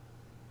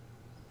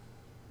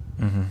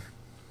 Mm-hmm.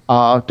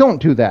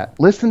 Don't do that.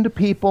 Listen to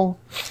people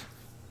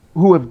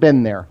who have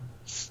been there.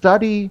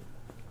 Study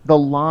the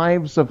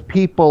lives of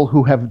people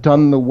who have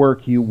done the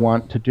work you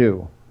want to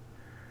do.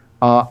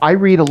 I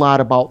read a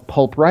lot about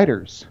pulp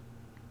writers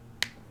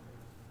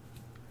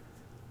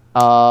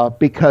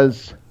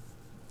because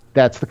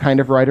that's the kind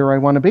of writer I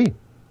want to be.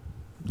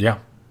 Yeah.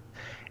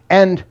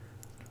 And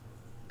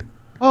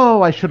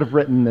I should have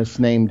written this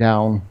name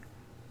down.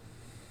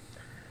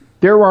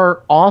 There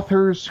are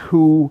authors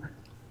who,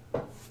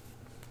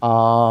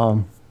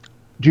 do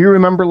you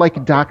remember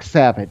like Doc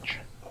Savage?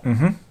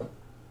 Mm-hmm.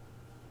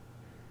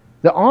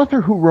 The author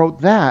who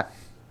wrote that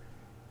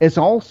is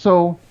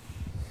also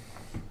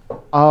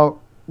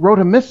wrote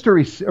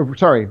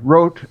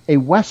a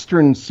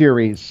Western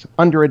series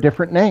under a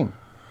different name.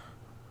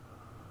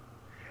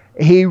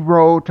 He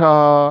wrote,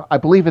 I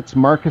believe it's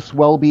Marcus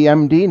Welby,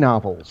 MD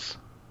novels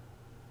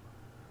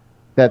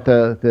that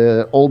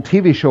the old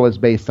TV show is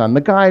based on.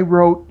 The guy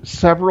wrote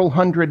several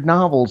hundred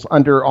novels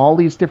under all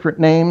these different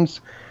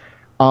names.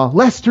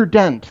 Lester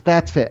Dent,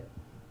 that's it.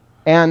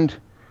 And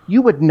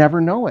you would never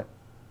know it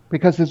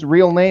because his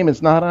real name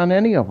is not on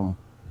any of them.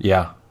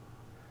 Yeah.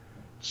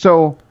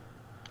 So,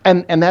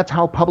 and that's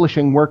how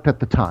publishing worked at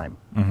the time.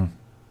 Mm-hmm.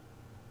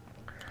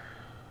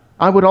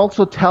 I would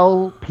also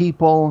tell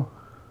people,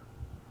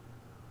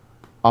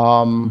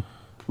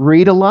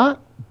 read a lot.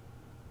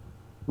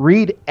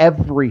 Read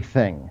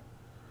everything.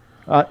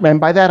 And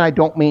by that I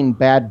don't mean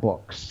bad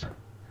books.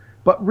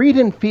 But read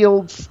in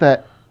fields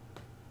that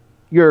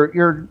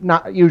you're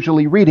not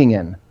usually reading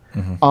in.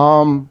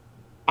 Mm-hmm.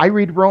 I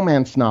read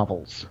romance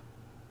novels.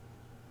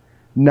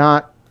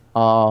 Not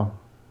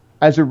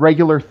as a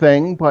regular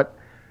thing, but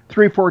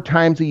 3 or 4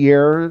 times a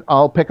year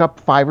I'll pick up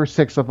 5 or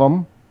 6 of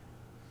them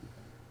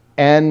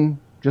and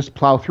just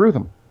plow through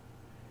them.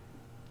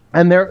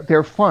 And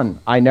they're fun.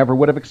 I never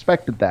would have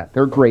expected that.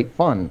 They're great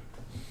fun.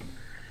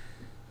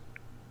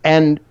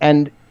 And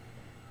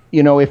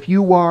if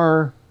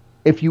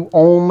you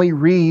only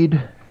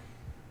read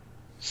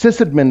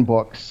sysadmin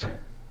books,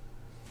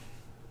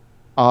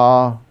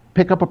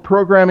 pick up a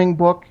programming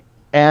book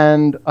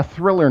and a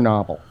thriller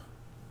novel.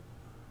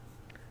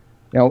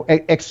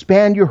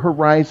 Expand your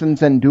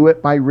horizons and do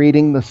it by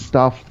reading the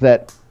stuff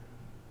that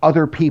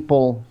other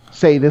people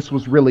say this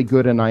was really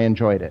good and I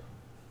enjoyed it.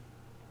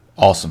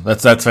 Awesome.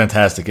 That's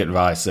fantastic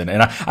advice, and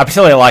I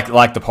particularly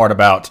like the part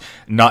about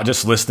not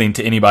just listening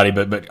to anybody,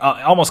 but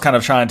almost kind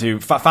of trying to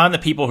find the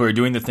people who are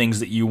doing the things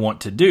that you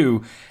want to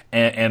do,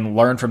 and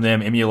learn from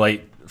them,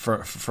 emulate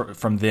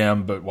from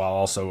them, but while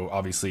also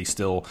obviously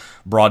still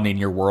broadening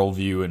your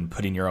worldview and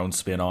putting your own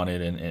spin on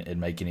it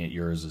and making it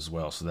yours as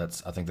well. So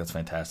I think that's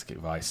fantastic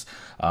advice.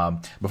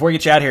 Before we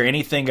get you out here,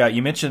 anything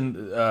you mentioned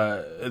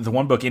the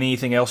one book?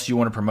 Anything else you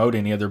want to promote?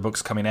 Any other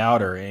books coming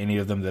out, or any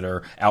of them that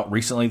are out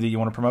recently that you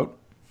want to promote?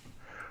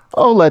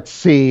 Oh, let's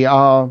see.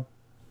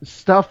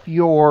 Stuff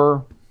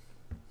your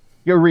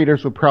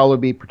readers would probably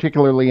be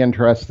particularly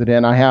interested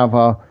in. I have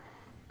a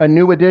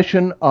new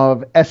edition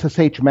of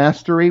SSH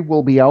Mastery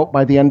will be out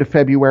by the end of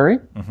February.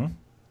 Mm-hmm.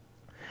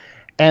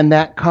 And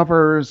that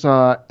covers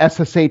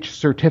SSH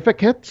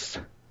certificates,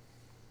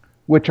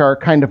 which are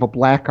kind of a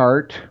black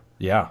art.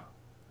 Yeah.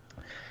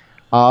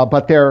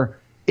 But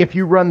if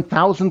you run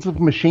thousands of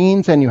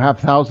machines and you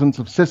have thousands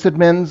of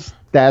sysadmins,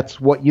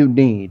 that's what you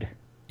need.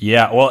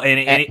 Yeah, well,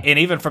 and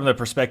even from the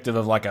perspective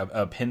of like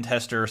a pen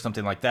tester or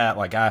something like that,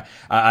 like I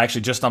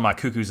actually just on my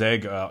Cuckoo's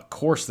Egg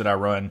course that I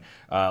run,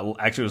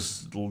 actually it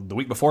was the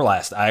week before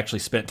last, I actually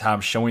spent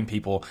time showing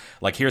people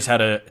like here's how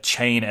to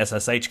chain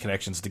SSH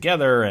connections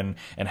together and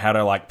how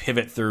to like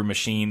pivot through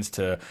machines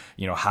to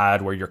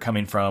hide where you're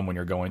coming from when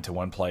you're going to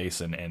one place,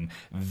 and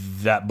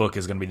that book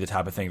is going to be the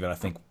type of thing that I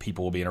think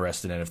people will be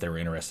interested in if they were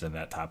interested in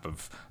that type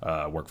of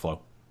workflow.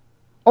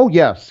 Oh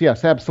yes,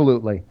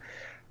 absolutely.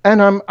 And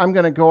I'm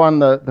going to go on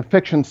the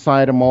fiction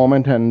side a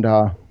moment, and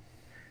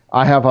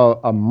I have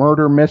a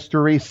murder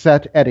mystery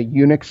set at a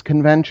Unix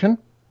convention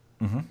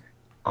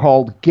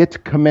called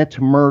Git Commit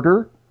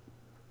Murder.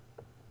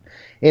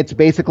 It's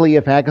basically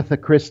if Agatha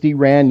Christie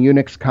ran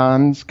Unix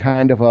cons,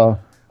 kind of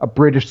a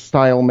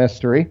British-style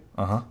mystery.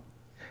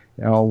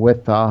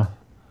 With a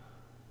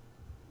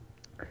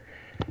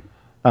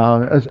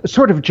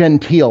sort of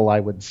genteel,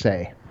 I would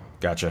say.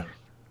 Gotcha.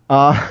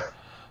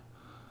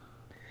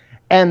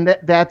 And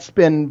that's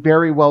been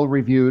very well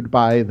reviewed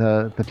by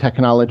the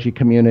technology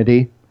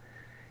community,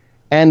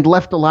 and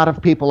left a lot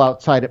of people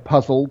outside it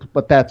puzzled,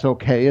 but that's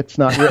okay. It's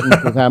not written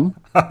for them.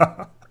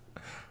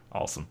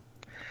 Awesome.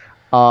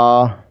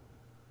 Other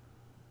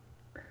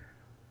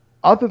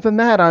than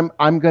that,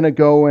 I'm going to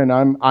go and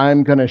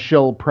I'm going to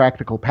shill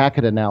practical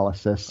packet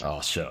analysis.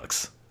 Oh,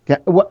 shucks. Yeah,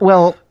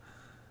 well,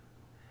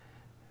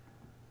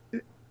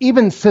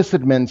 even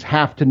sysadmins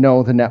have to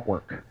know the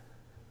network.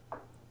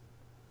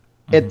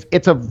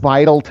 It's a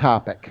vital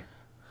topic,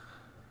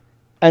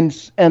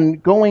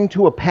 and going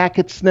to a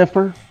packet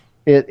sniffer,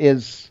 it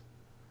is.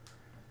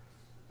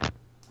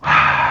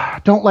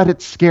 Don't let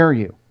it scare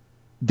you.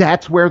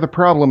 That's where the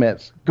problem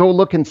is. Go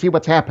look and see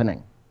what's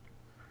happening.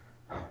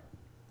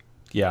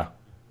 Yeah.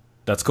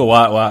 That's cool.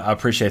 Well, I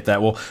appreciate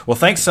that. Well,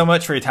 thanks so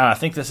much for your time. I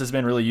think this has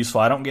been really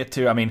useful. I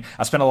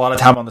spent a lot of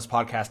time on this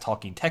podcast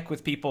talking tech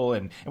with people,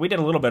 and we did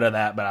a little bit of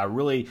that, but I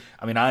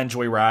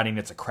enjoy writing.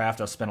 It's a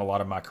craft I've spent a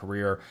lot of my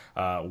career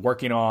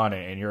working on,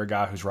 and you're a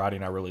guy whose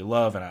writing I really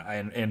love.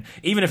 And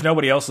even if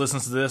nobody else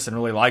listens to this and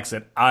really likes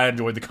it, I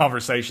enjoyed the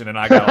conversation, and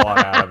I got a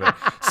lot out of it.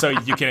 So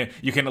you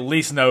can at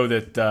least know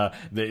that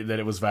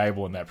it was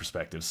valuable in that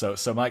perspective. So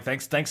Mike,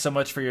 thanks so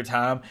much for your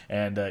time,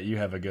 and you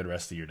have a good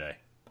rest of your day.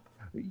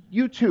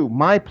 You too.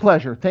 My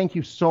pleasure. Thank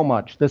you so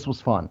much. This was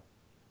fun.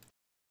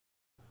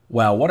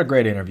 Wow, what a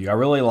great interview. I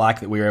really like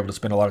that we were able to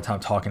spend a lot of time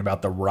talking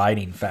about the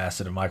writing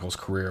facet of Michael's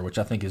career, which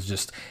I think is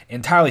just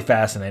entirely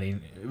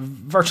fascinating.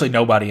 Virtually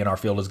nobody in our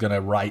field is going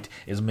to write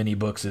as many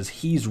books as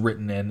he's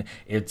written in.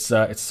 It's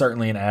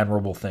certainly an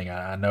admirable thing.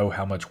 I know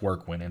how much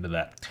work went into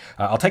that.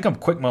 I'll take a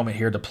quick moment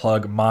here to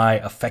plug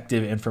my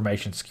Effective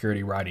Information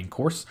Security Writing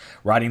course.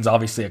 Writing's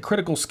obviously a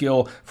critical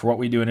skill for what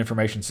we do in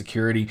information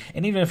security,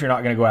 and even if you're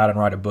not going to go out and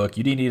write a book,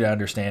 you do need to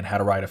understand how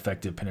to write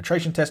effective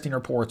penetration testing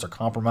reports or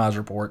compromise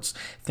reports,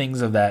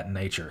 things of that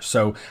nature.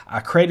 So I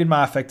created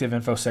my Effective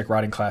InfoSec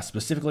writing class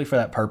specifically for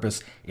that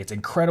purpose. It's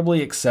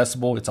incredibly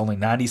accessible. It's only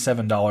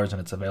 $97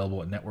 and it's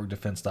available at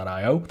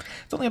networkdefense.io.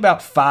 It's only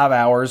about 5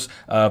 hours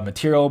of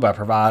material, but I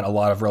provide a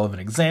lot of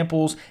relevant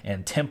examples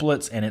and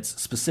templates, and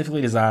it's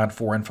specifically designed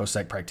for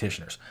InfoSec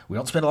practitioners. We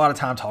don't spend a lot of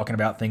time talking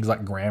about things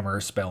like grammar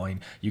or spelling.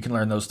 You can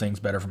learn those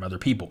things better from other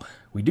people.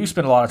 We do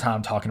spend a lot of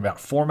time talking about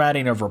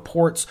formatting of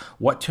reports,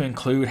 what to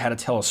include, how to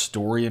tell a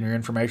story in your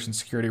information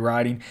security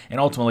writing, and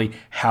ultimately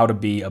how to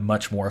be a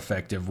much more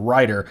effective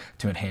writer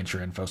to enhance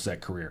your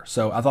InfoSec career.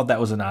 So I thought that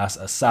was a nice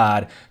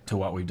aside to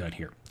what we've done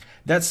here.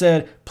 That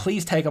said,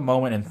 please take a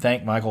moment and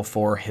thank Michael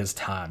for his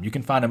time. You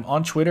can find him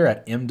on Twitter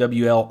at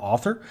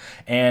MWLAuthor.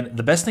 And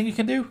the best thing you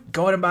can do,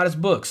 go ahead and buy his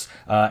books.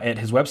 At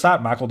his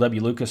website,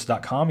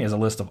 michaelwlucas.com, he has a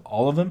list of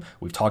all of them.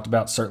 We've talked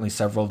about certainly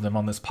several of them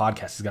on this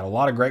podcast. He's got a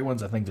lot of great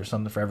ones. I think there's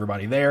something for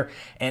everybody there.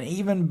 And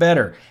even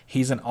better,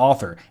 he's an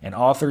author, and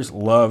authors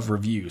love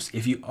reviews.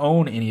 If you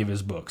own any of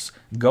his books,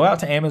 go out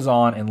to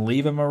Amazon and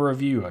leave him a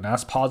review, a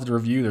nice positive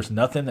review. There's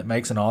nothing that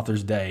makes an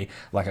author's day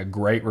like a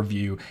great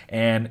review.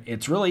 And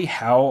it's really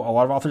how a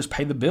lot of authors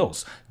pay the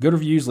bills. Good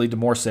reviews lead to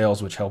more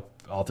sales, which help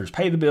authors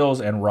pay the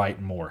bills and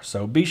write more.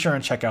 So be sure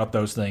and check out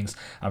those things.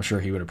 I'm sure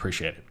he would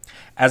appreciate it.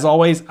 As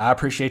always, I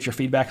appreciate your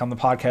feedback on the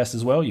podcast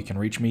as well. You can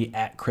reach me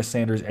at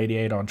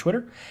ChrisSanders88 on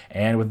Twitter.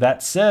 And with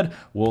that said,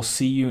 we'll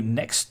see you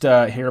next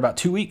here about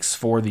 2 weeks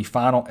for the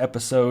final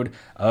episode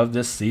of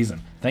this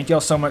season. Thank y'all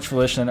so much for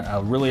listening. I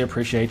really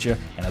appreciate you.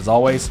 And as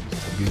always,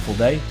 it's a beautiful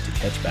day to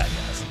catch bad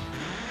guys.